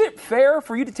rise. Is it fair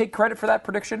for you to take credit for that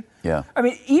prediction? Yeah. I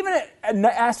mean, even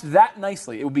asked that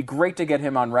nicely, it would be great to get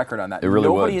him on record on that. It really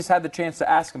Nobody has had the chance to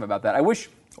ask him about that. I wish...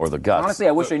 Or the guts. Honestly,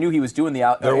 I wish I knew he was doing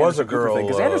the there was a girl thing,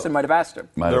 because Anderson might have asked him.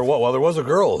 There was a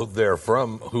girl there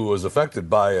who was affected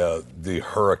by the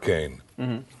hurricane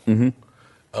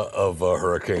of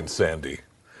Hurricane Sandy.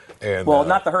 And,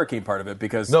 not the hurricane part of it,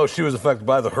 because... No, she was affected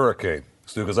by the hurricane,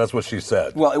 Stu, because that's what she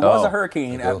said. Well, it was a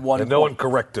hurricane at one point. And no one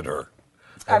corrected her.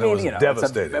 And it was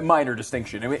devastating. It's a minor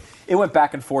distinction. I mean, it went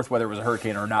back and forth whether it was a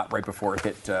hurricane or not right before it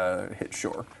hit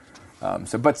shore.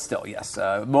 But still, yes,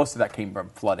 most of that came from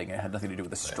flooding. It had nothing to do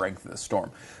with the strength of the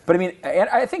storm. But I mean,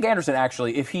 I think Anderson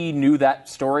actually, if he knew that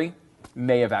story,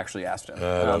 may have actually asked him.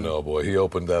 I don't know, boy. He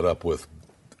opened that up with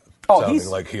sounding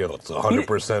like he was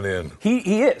 100% in.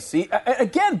 He is.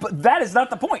 Again, but that is not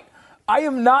the point. I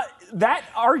am not. That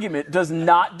argument does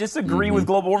not disagree with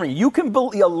global warming. You can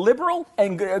be a liberal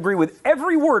and agree with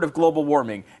every word of global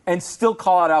warming and still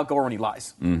call out Al Gore when he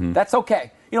lies. That's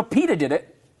okay. PETA did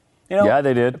it. Yeah,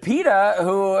 they did. PETA,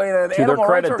 who the to their Animal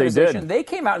credit, Rights they Organization, did. They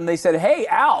came out and they said, "Hey,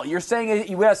 Al, you're saying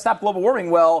you got to stop global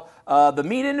warming. Well, the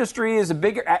meat industry is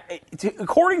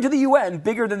according to the UN,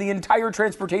 bigger than the entire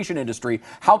transportation industry.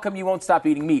 How come you won't stop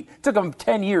eating meat?" It took him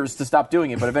 10 years to stop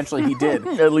doing it, but eventually he did.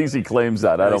 At least he claims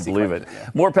that. I don't believe it. Yeah.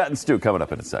 More Pat and Stu coming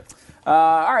up in a sec.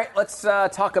 All right, let's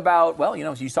talk about,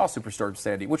 you saw Superstorm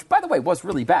Sandy, which, by the way, was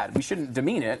really bad. We shouldn't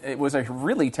demean it. It was a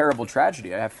really terrible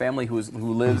tragedy. I have family who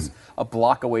lives a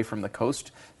block away from the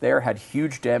coast there, had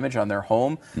huge damage on their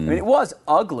home. I mean, it was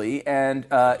ugly, and,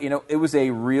 it was a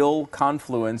real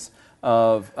confluence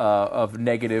of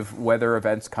negative weather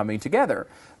events coming together.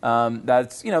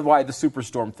 That's, why the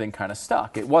Superstorm thing kind of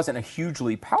stuck. It wasn't a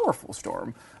hugely powerful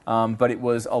storm, but it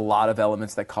was a lot of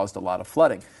elements that caused a lot of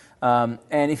flooding.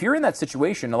 And if you're in that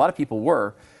situation, a lot of people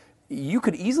were, you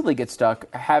could easily get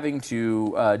stuck having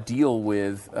to deal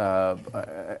with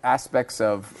aspects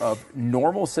of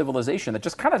normal civilization that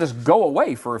just go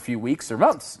away for a few weeks or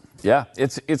months. Yeah,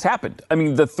 it's happened. I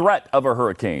mean, the threat of a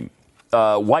hurricane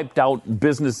wiped out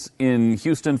business in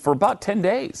Houston for about 10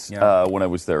 days when I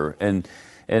was there. And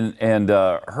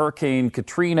Hurricane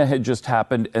Katrina had just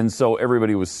happened, and so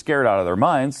everybody was scared out of their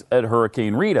minds at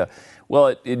Hurricane Rita.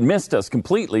 Well, it missed us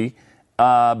completely,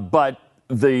 but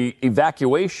the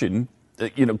evacuation,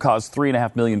 caused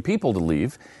 3.5 million people to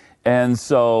leave. And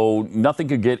so nothing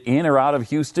could get in or out of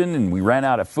Houston, and we ran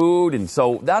out of food. And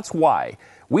so that's why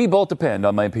we both depend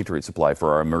on My Patriot Supply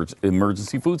for our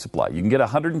emergency food supply. You can get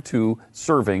 102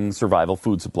 serving survival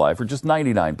food supply for just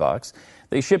 $99.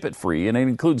 They ship it free, and it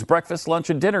includes breakfast, lunch,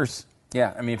 and dinners.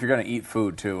 Yeah, I mean, if you're going to eat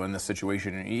food, too, in this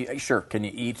situation, sure, can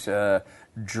you eat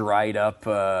dried up,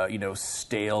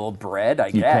 stale bread?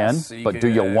 I guess. You can, but do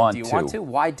you want to? Do you want to?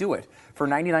 Why do it? For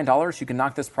 $99, you can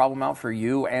knock this problem out for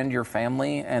you and your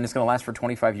family, and it's going to last for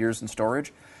 25 years in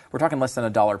storage. We're talking less than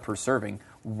 $1 per serving.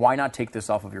 Why not take this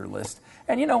off of your list?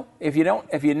 And if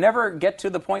you never get to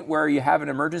the point where you have an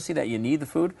emergency that you need the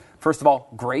food, first of all,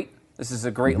 great. This is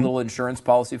a great little insurance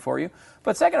policy for you.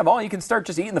 But second of all, you can start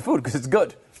just eating the food because it's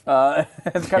good.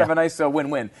 It's kind of a nice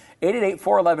win-win.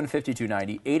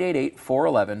 888-411-5290,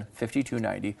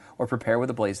 888-411-5290, or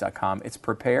preparewiththeblaze.com. It's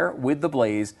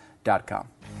preparewiththeblaze.com.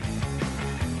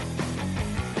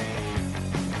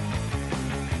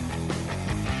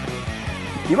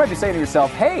 You might be saying to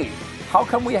yourself, hey, how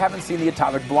come we haven't seen the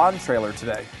Atomic Blonde trailer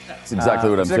today? That's exactly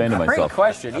what I'm saying to myself. It's a great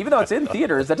question. Even though it's in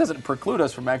theaters, that doesn't preclude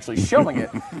us from actually showing it.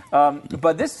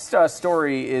 But this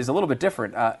story is a little bit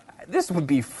different. This would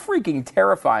be freaking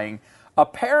terrifying.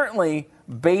 Apparently,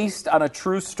 based on a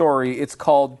true story, it's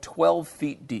called 12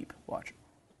 Feet Deep. Watch.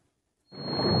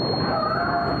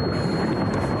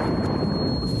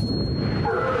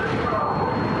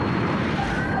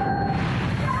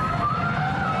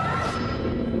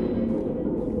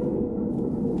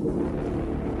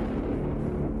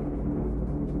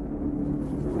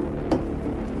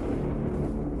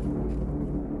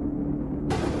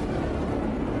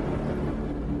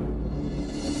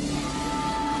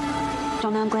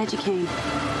 Donna, I'm glad you came.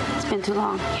 It's been too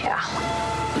long. Yeah.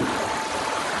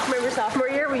 Remember sophomore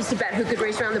year, we used to bet who could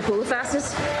race around the pool the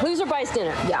fastest? Loser buys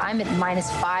dinner. Yeah, I'm at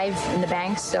 -5 in the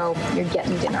bank, so you're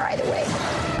getting dinner either way.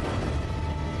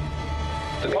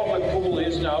 The public pool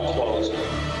is now closed.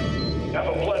 Have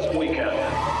a pleasant weekend.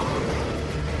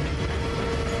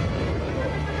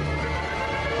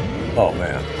 Oh,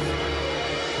 man.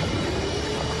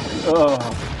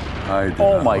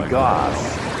 Oh my gosh.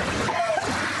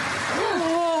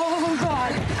 Oh,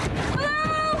 God.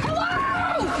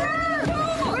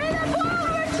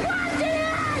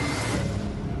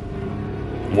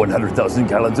 100,000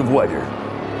 gallons of water.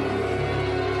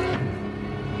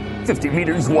 50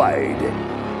 meters wide.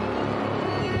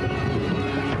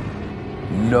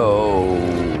 No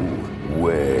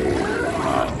way.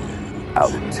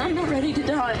 Out. I'm not ready to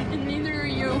die, and neither are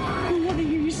you. I want to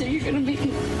hear you say you're going to be.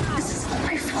 This is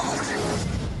my fault.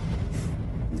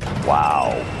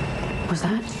 Wow. Was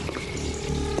that?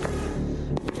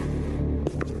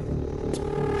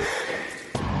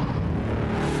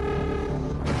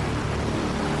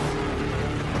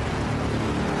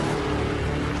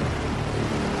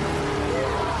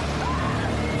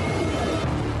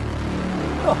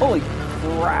 Holy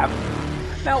crap.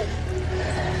 Now,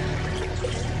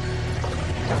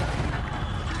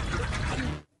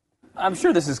 I'm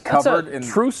sure this is covered in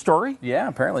true story. Yeah,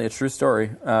 apparently a true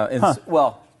story.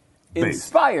 Well,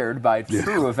 inspired by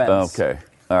true events. Okay.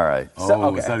 All right.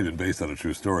 So, It's not even based on a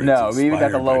true story. No, It's we even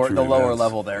got the inspired by true lower events.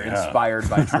 level there, Yeah. inspired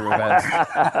by true events.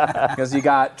 Because you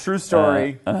got true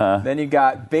story, then you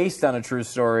got based on a true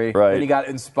story, Right. then you got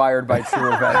inspired by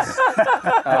true events.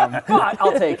 But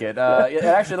I'll take it. It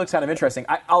actually looks kind of interesting.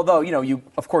 Although, you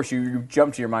of course you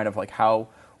jump to your mind of like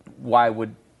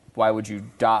why would you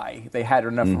die? They had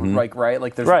enough, right?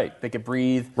 Like there's, they could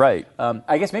breathe. Right.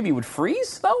 I guess maybe you would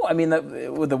freeze, though? I mean,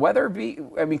 would the weather be...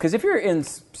 I mean, because if you're in,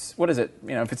 what is it?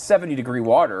 If it's 70-degree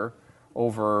water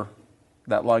over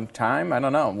that long time, I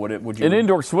don't know. Would you... An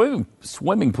indoor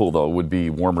swimming pool, though, would be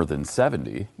warmer than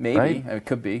 70. Maybe. Right? It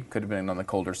could be. Could have been on the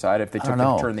colder side if they I don't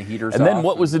know. turn the heaters off. And then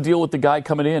what was the deal with the guy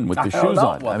coming in with the shoes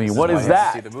on? Well, I mean, this what why is you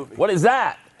have to that? see the movie. What is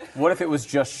that? What if it was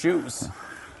just shoes?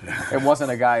 It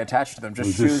wasn't a guy attached to them,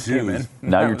 just shoes came in.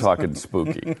 Now you're talking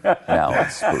spooky. Now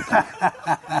it's spooky.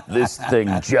 This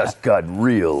thing just got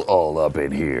real all up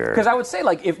in here. Because I would say,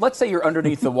 like, if let's say you're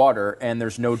underneath the water and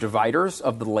there's no dividers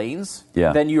of the lanes,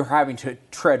 then you're having to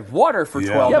tread water for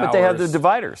 12 hours. Yeah, but they have the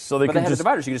dividers, so they can have just, the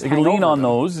dividers. You just they can hang lean over on them.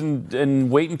 those and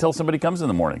wait until somebody comes in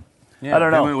the morning. Yeah. I don't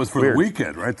know. Maybe it was for Weird. the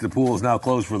weekend, right? The pool is now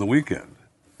closed for the weekend.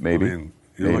 Maybe. I mean,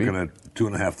 you're looking at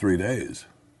 2.5, 3 days.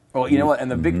 Well, you know what? And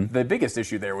the biggest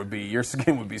issue there would be your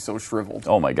skin would be so shriveled.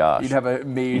 Oh my gosh! You'd have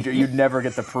you'd never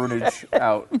get the prunage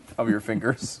out of your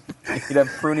fingers. You'd have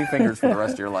pruny fingers for the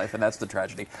rest of your life, and that's the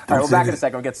tragedy. All right, we're back in a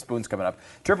second. We'll get spoons coming up.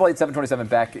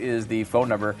 888-727-BECK is the phone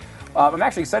number. I'm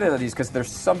actually excited about these because there's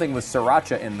something with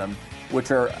sriracha in them, which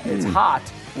it's hot,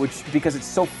 which because it's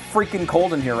so freaking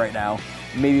cold in here right now,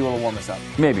 maybe it'll warm us up.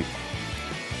 Maybe.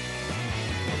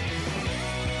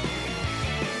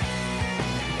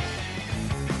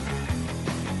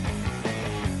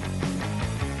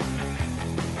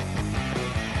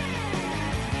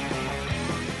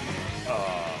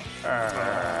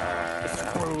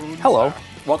 Hello.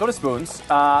 Welcome to Spoons.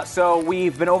 So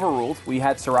we've been overruled. We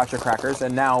had sriracha crackers,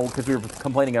 and now, because we were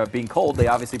complaining about being cold, they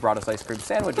obviously brought us ice cream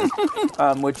sandwiches,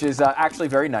 which is actually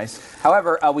very nice.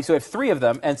 However, we have 3 of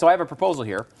them, and so I have a proposal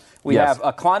here. We have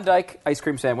a Klondike ice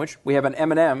cream sandwich, we have an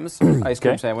M&M's ice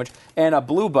cream sandwich, and a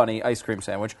Blue Bunny ice cream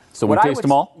sandwich. So we taste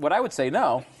them all? What I would say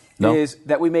no is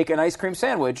that we make an ice cream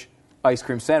sandwich,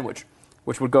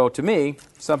 which would go to me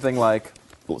something like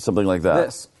that.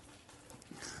 This.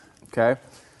 Okay.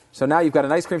 So now you've got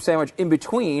an ice cream sandwich in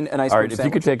between an ice All cream right, sandwich. if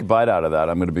you could take a bite out of that,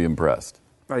 I'm going to be impressed.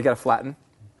 All right, you got to flatten.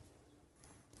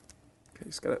 Okay,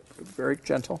 just got to very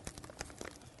gentle.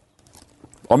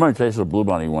 I'm going to taste the Blue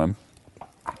Bunny one.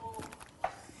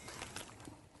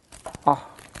 Oh.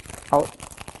 I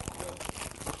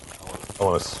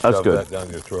want to shove that down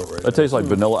your throat right now. That tastes like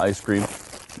vanilla ice cream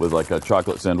with like a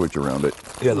chocolate sandwich around it.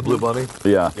 Yeah, the Blue Bunny.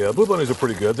 Yeah. Yeah, Blue Bunnies are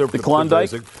pretty good. They're The Klondike?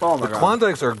 basic. Oh, my the God.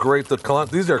 Klondikes are great.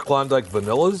 These are Klondike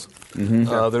vanillas.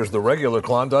 Mm-hmm. There's the regular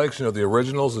Klondikes, the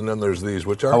originals, and then there's these,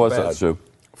 which aren't How was bad. that, Sue?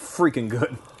 Freaking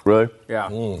good. Really? Yeah. I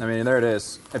mean, there it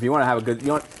is. If you want to have a good...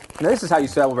 this is how you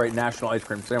celebrate National Ice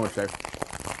Cream Sandwich Day.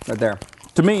 Right there.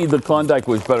 To me, the Klondike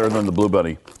was better than the Blue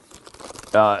Bunny.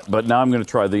 But now I'm going to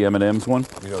try the M&M's one.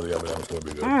 The M&M's going to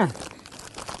be good.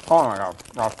 Oh, my God.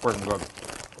 That's freaking good.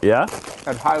 Yeah?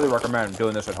 I'd highly recommend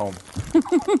doing this at home.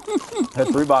 Had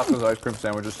 3 boxes of ice cream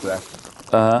sandwiches today.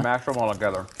 Mash them all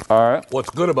together. All right. What's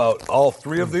good about all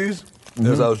 3 of these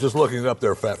is I was just looking it up,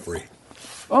 they're fat-free.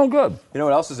 Oh, good. You know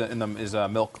what else is in them is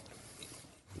milk.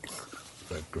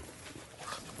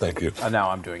 Thank you. Now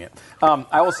I'm doing it.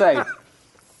 I will say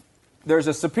there's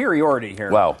a superiority here.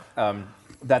 Wow.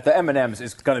 That the M&M's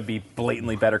is going to be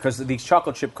blatantly better because the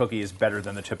chocolate chip cookie is better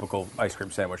than the typical ice cream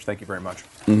sandwich. Thank you very much.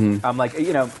 Mm-hmm. I'm like,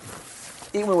 you know,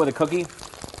 even with a cookie,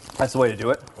 that's the way to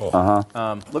do it.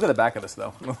 Uh-huh. Look at the back of this,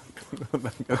 though.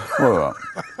 Wow.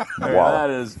 That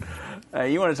is,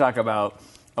 you want to talk about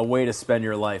a way to spend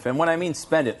your life. And when I mean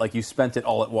spend it, like you spent it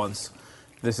all at once,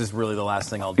 this is really the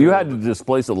last thing I'll do. You had to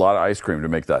displace a lot of ice cream to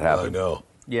make that happen. I know.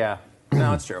 Yeah.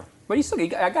 No, it's true. But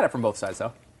I got it from both sides,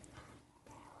 though.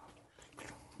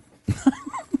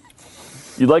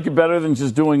 You like it better than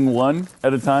just doing one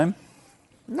at a time?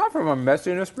 Not from a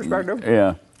messiness perspective.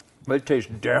 Yeah. But it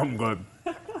tastes damn good.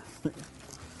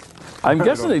 I'm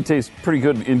guessing they taste pretty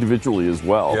good individually as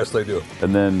well. Yes, they do.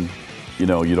 And then, you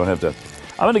don't have to.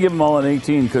 I'm going to give them all an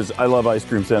 18 because I love ice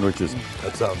cream sandwiches.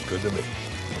 That sounds good to me.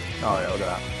 Oh, yeah, look at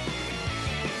that.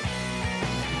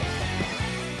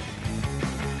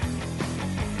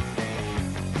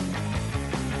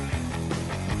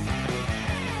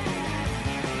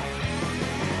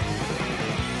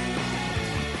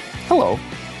 Hello.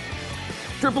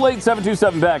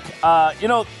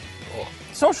 888-727-BECK.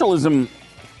 Socialism,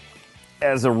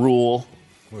 as a rule,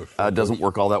 doesn't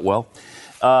work all that well.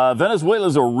 Venezuela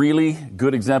is a really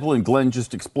good example, and Glenn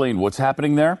just explained what's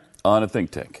happening there on a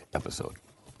Think Tank episode.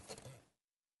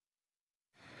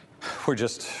 We're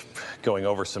just going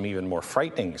over some even more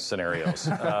frightening scenarios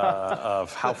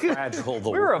of how fragile the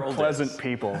world is. We're a pleasant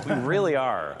people. We really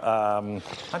are. I'm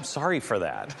sorry for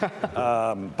that.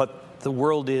 But the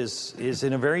world is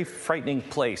in a very frightening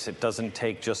place. It doesn't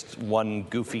take just one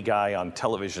goofy guy on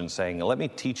television saying, let me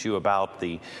teach you about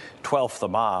the 12th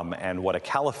Imam and what a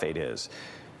caliphate is.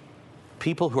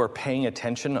 People who are paying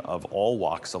attention of all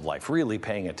walks of life, really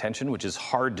paying attention, which is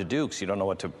hard to do because you don't know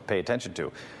what to pay attention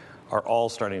to, are all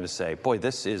starting to say, boy,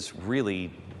 this is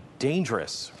really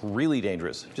dangerous, really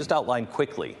dangerous. Just outline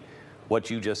quickly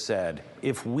what you just said.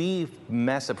 If we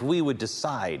mess up, we would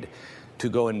decide to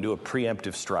go and do a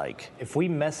preemptive strike. If we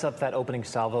mess up that opening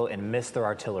salvo and miss their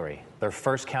artillery, their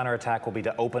first counterattack will be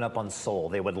to open up on Seoul.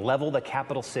 They would level the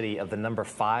capital city of the number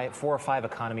 4 or 5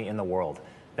 economy in the world.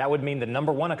 That would mean the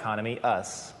number 1 economy,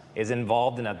 us, is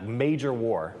involved in a major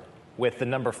war with the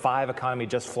number 5 economy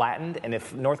just flattened. And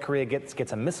if North Korea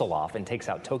gets a missile off and takes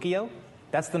out Tokyo,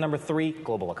 that's the number 3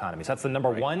 global economy. So that's the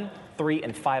number 1, 3,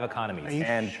 and 5 economies.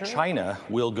 And sure? China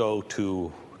will go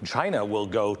to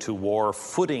war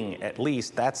footing at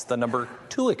least. That's the number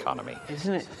 2 economy.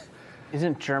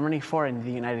 Isn't Germany 4 and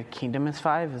the United Kingdom is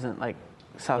 5? Isn't like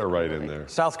South They're Korea right in there.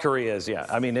 South Korea is, yeah.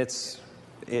 I mean,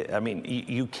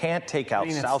 you can't take out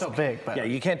South. It's so big, but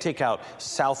you can't take out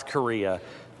South Korea,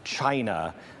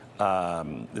 China,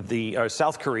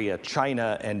 South Korea,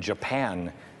 China, and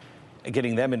Japan,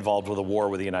 getting them involved with a war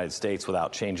with the United States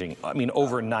without changing. I mean,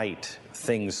 overnight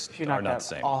things are not the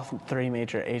same. All 3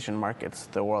 major Asian markets,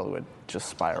 the world would just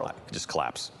spiral. Just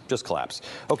collapse.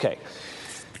 Okay.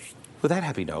 With that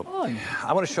happy note,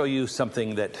 I want to show you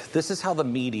something this is how the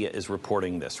media is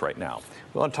reporting this right now.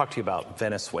 We want to talk to you about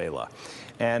Venezuela.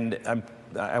 And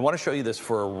I want to show you this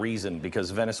for a reason,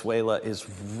 because Venezuela is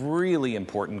really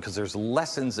important because there's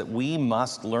lessons that we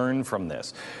must learn from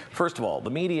this. First of all,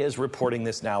 the media is reporting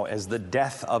this now as the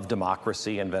death of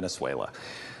democracy in Venezuela.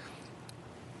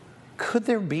 Could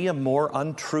there be a more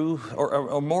untrue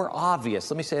or more obvious,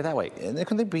 let me say it that way,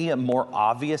 could there be a more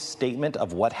obvious statement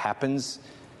of what happens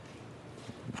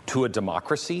to a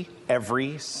democracy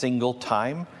every single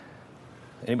time?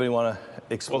 Anybody want to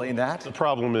explain that? The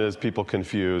problem is people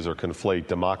confuse or conflate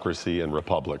democracy and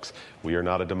republics. We are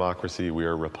not a democracy, we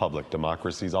are a republic.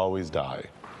 Democracies always die.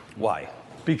 Why?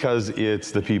 Because it's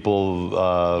the people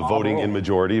voting in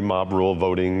majority, mob rule,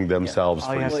 voting themselves All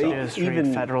for you have to themselves. do is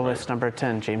read Federalist number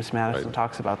 10. James Madison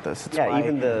talks about this. It's yeah,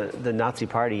 even the Nazi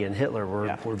Party and Hitler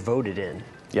were voted in.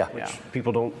 Yeah. Which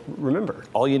people don't remember.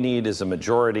 All you need is a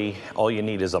majority. All you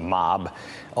need is a mob.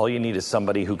 All you need is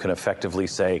somebody who can effectively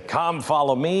say, come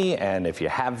follow me. And if you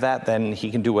have that, then he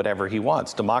can do whatever he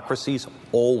wants. Democracies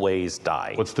always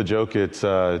die. What's the joke? It's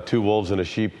 2 wolves and a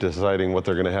sheep deciding what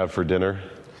they're going to have for dinner.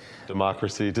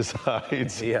 Democracy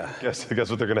decides. Yeah. Guess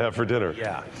what they're going to have for dinner.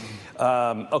 Yeah.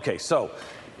 Okay, so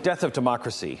death of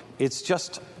democracy. It's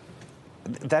just,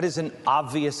 that is an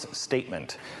obvious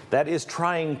statement. That is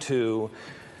trying to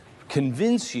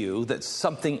convince you that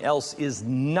something else is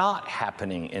not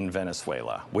happening in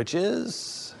Venezuela, which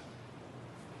is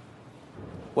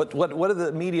what are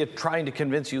the media trying to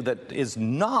convince you that is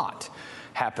not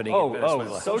happening in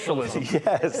Venezuela. Socialism.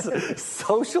 Yes,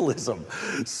 socialism.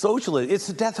 Socialism. It's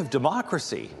the death of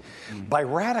democracy by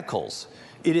radicals.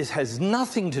 It has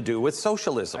nothing to do with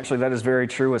socialism. Actually, that is very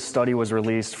true. A study was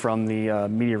released from the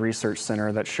Media Research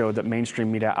Center that showed that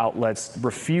mainstream media outlets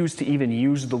refused to even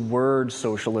use the word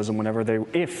socialism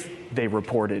if they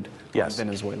reported on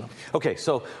Venezuela. Okay,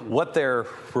 so what they're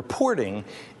reporting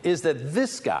is that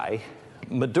this guy,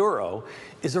 Maduro,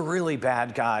 is a really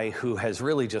bad guy who has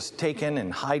really just taken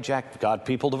and hijacked, got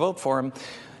people to vote for him.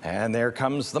 And there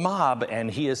comes the mob, and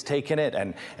he has taken it,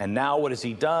 and now what has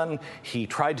he done? He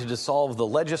tried to dissolve the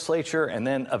legislature, and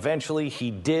then eventually he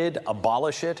did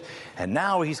abolish it, and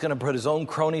now he's going to put his own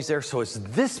cronies there, so it's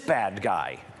this bad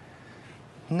guy.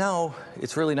 No,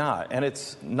 it's really not, and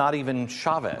it's not even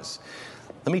Chavez.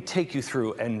 Let me take you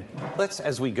through, and let's,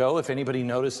 as we go, if anybody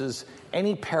notices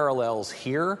any parallels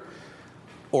here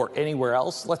or anywhere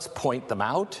else, let's point them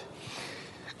out.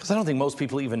 Because I don't think most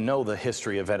people even know the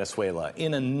history of Venezuela.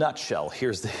 In a nutshell,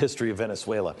 here's the history of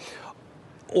Venezuela.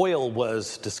 Oil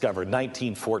was discovered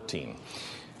 1914.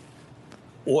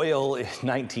 Oil in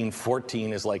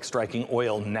 1914 is like striking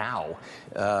oil now.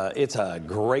 It's a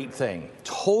great thing.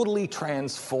 Totally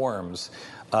transforms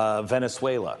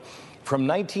Venezuela. From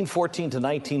 1914 to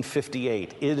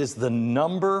 1958, it is the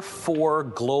number 4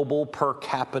 global per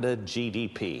capita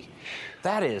GDP.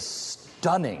 That is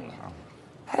stunning.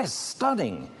 That is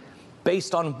stunning.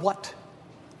 Based on what?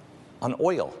 On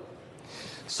oil.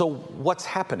 So what's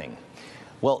happening?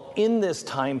 Well, in this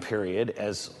time period,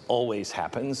 as always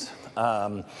happens,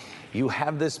 you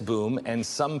have this boom, and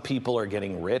some people are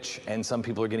getting rich, and some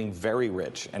people are getting very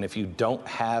rich. And if you don't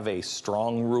have a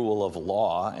strong rule of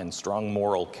law and strong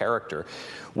moral character,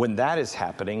 when that is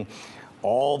happening,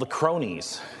 all the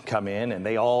cronies come in, and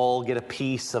they all get a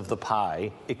piece of the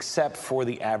pie, except for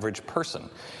the average person.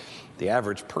 The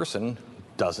average person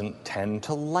doesn't tend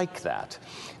to like that.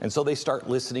 And so they start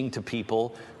listening to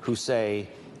people who say,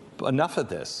 enough of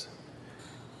this.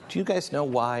 Do you guys know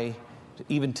why,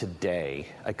 even today,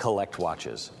 I collect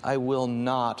watches? I will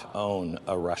not own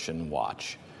a Russian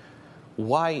watch.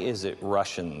 Why is it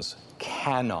Russians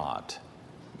cannot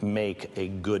make a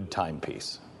good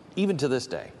timepiece, even to this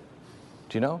day?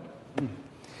 Do you know?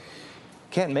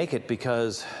 Can't make it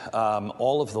because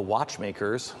all of the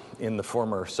watchmakers in the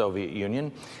former Soviet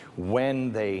Union,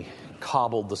 when they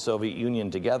cobbled the Soviet Union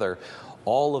together,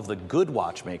 all of the good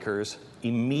watchmakers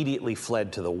immediately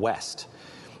fled to the West.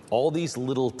 All these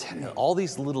little towns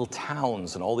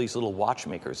and all these little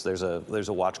watchmakers. There's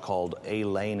a watch called A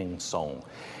Laning-Song,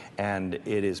 and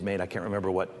it is made, I can't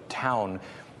remember what town,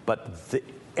 but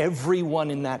everyone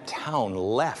in that town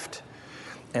left,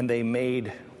 and they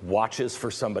made watches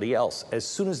for somebody else. As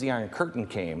soon as the Iron Curtain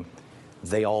came,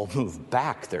 they all moved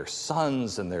back. Their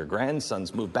sons and their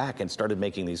grandsons moved back and started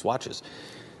making these watches.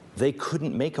 They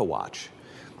couldn't make a watch.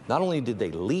 Not only did they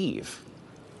leave,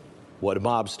 what do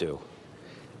mobs do?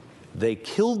 They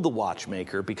killed the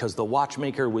watchmaker because the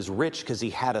watchmaker was rich because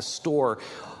he had a store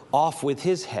off with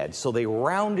his head. So they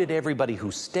rounded everybody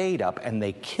who stayed up and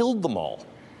they killed them all.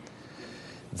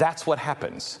 That's what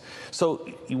happens. So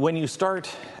when you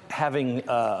start having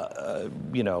a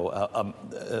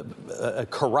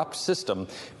corrupt system,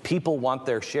 people want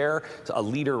their share. So a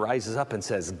leader rises up and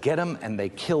says, get them, and they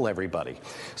kill everybody.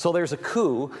 So there's a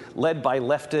coup led by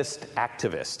leftist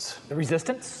activists. The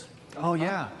resistance? Oh,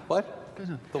 yeah. What?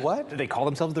 The what? Did they call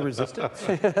themselves the resistance?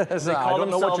 They call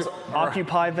themselves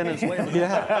Occupy Venezuela.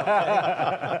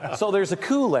 Yeah. So there's a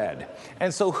coup led.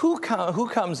 And so who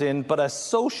comes in but a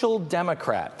social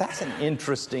democrat? That's an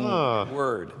interesting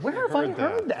word. Where have I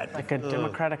heard that? Like a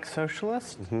democratic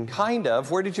socialist? Mm-hmm. Kind of.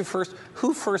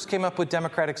 Who first came up with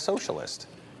democratic socialist?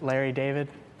 Larry David.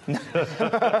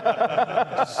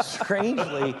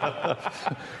 Strangely,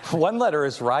 one letter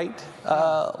is right.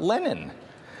 Lenin.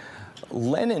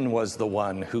 Lenin was the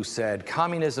one who said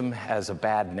communism has a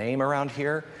bad name around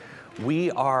here.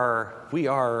 We are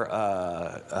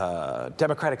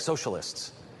democratic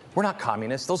socialists. We're not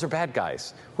communists. Those are bad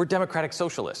guys. We're democratic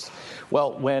socialists.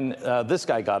 Well, when this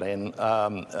guy got in,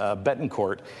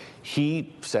 Betancourt,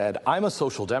 he said, I'm a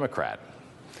social democrat.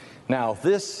 Now,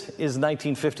 this is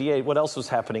 1958. What else was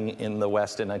happening in the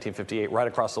West in 1958, right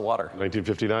across the water?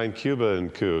 1959, Cuban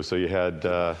coup. So you had,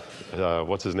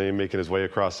 what's his name, making his way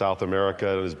across South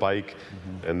America on his bike,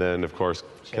 and then, of course,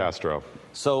 Castro.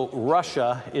 So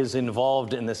Russia is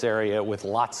involved in this area with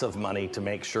lots of money to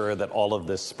make sure that all of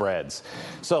this spreads.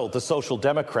 So the Social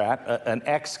Democrat, an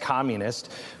ex-communist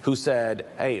who said,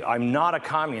 hey, I'm not a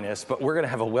communist, but we're going to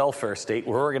have a welfare state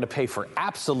where we're going to pay for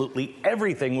absolutely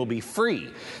everything will be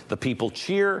free. The people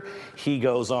cheer. He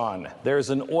goes on.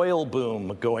 There's an oil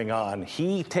boom going on.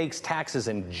 He takes taxes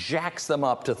and jacks them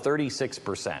up to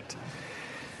 36%.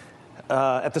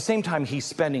 At the same time, he's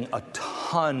spending a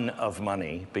ton of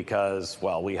money because,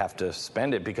 well, we have to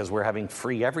spend it because we're having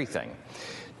free everything.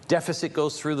 Deficit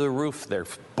goes through the roof. They're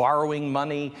borrowing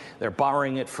money. They're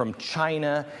borrowing it from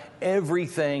China.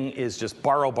 Everything is just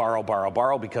borrow, borrow, borrow,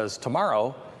 borrow, because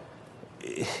tomorrow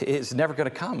is never going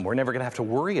to come. We're never going to have to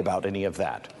worry about any of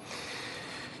that.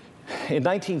 In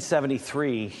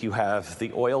 1973, you have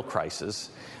the oil crisis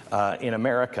in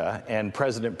America, and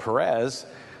President Perez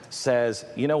says,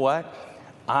 you know what?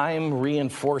 I'm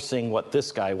reinforcing what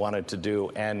this guy wanted to do.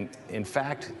 And in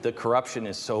fact, the corruption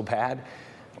is so bad,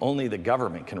 only the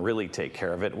government can really take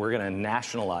care of it. We're going to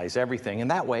nationalize everything.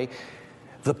 And that way,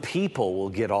 the people will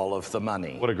get all of the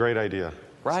money. What a great idea.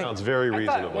 Right. Sounds very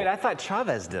reasonable. I thought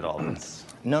Chavez did all this.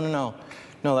 No,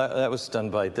 that was done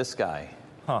by this guy.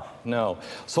 Huh. No.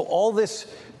 So all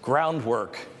this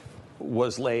groundwork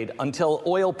was laid until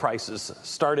oil prices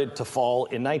started to fall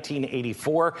in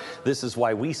 1984. This is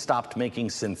why we stopped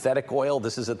making synthetic oil.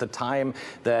 This is at the time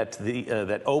that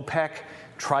that OPEC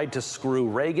tried to screw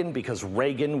Reagan because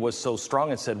Reagan was so strong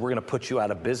and said, we're going to put you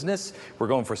out of business. We're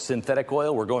going for synthetic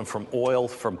oil. We're going from oil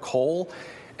from coal.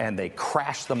 And they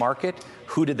crashed the market.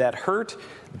 Who did that hurt?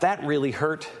 That really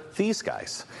hurt these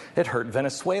guys. It hurt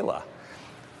Venezuela.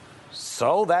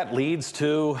 So that leads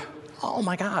to, oh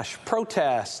my gosh,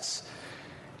 protests.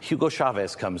 Hugo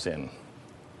Chavez comes in,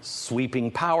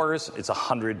 sweeping powers. It's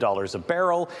 $100 a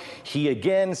barrel. He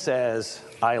again says,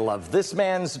 I love this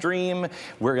man's dream.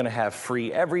 We're going to have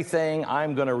free everything.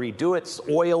 I'm going to redo it.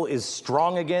 Oil is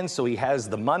strong again, so he has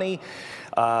the money.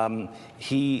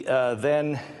 He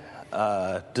then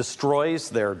destroys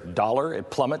their dollar. It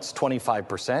plummets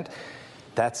 25%.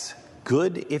 That's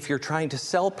good if you're trying to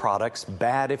sell products,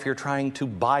 bad if you're trying to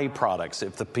buy products,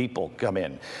 if the people come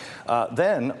in.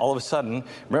 Then, all of a sudden,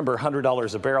 remember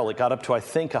 $100 a barrel, it got up to, I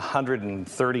think,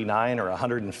 139 or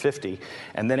 150,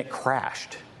 and then it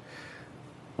crashed.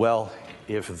 Well,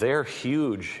 if they're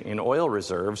huge in oil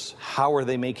reserves, how are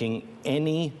they making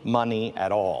any money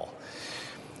at all?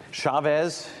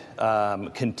 Chavez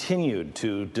continued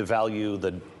to devalue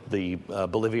the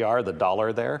Bolivar, the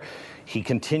dollar there. He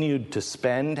continued to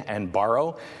spend and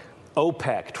borrow.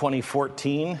 OPEC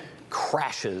 2014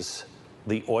 crashes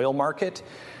the oil market.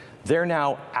 They're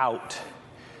now out.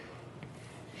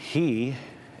 He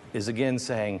is again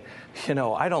saying, you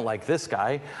know, I don't like this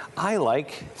guy. I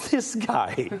like this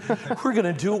guy. We're going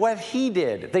to do what he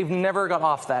did. They've never got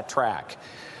off that track.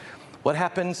 What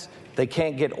happens? They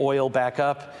can't get oil back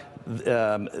up.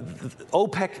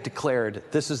 OPEC declared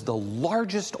this is the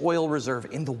largest oil reserve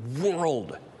in the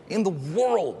world. In the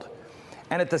world.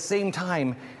 And at the same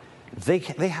time, they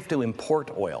have to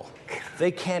import oil.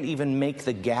 They can't even make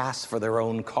the gas for their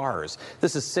own cars.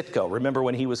 This is Citgo. Remember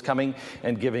when he was coming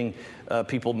and giving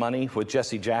people money with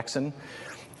Jesse Jackson?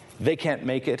 They can't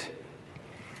make it.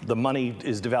 The money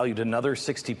is devalued another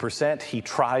 60%. He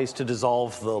tries to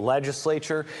dissolve the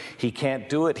legislature. He can't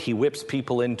do it. He whips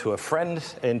people into a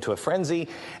frenzy.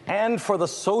 And for the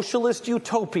socialist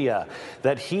utopia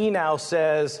that he now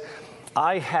says,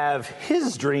 I have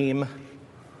his dream,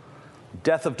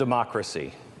 death of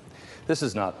democracy. This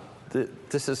is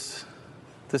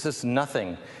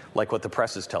nothing like what the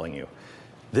press is telling you.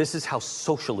 This is how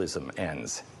socialism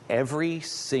ends every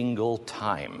single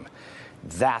time.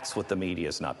 That's what the media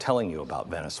is not telling you about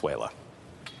Venezuela.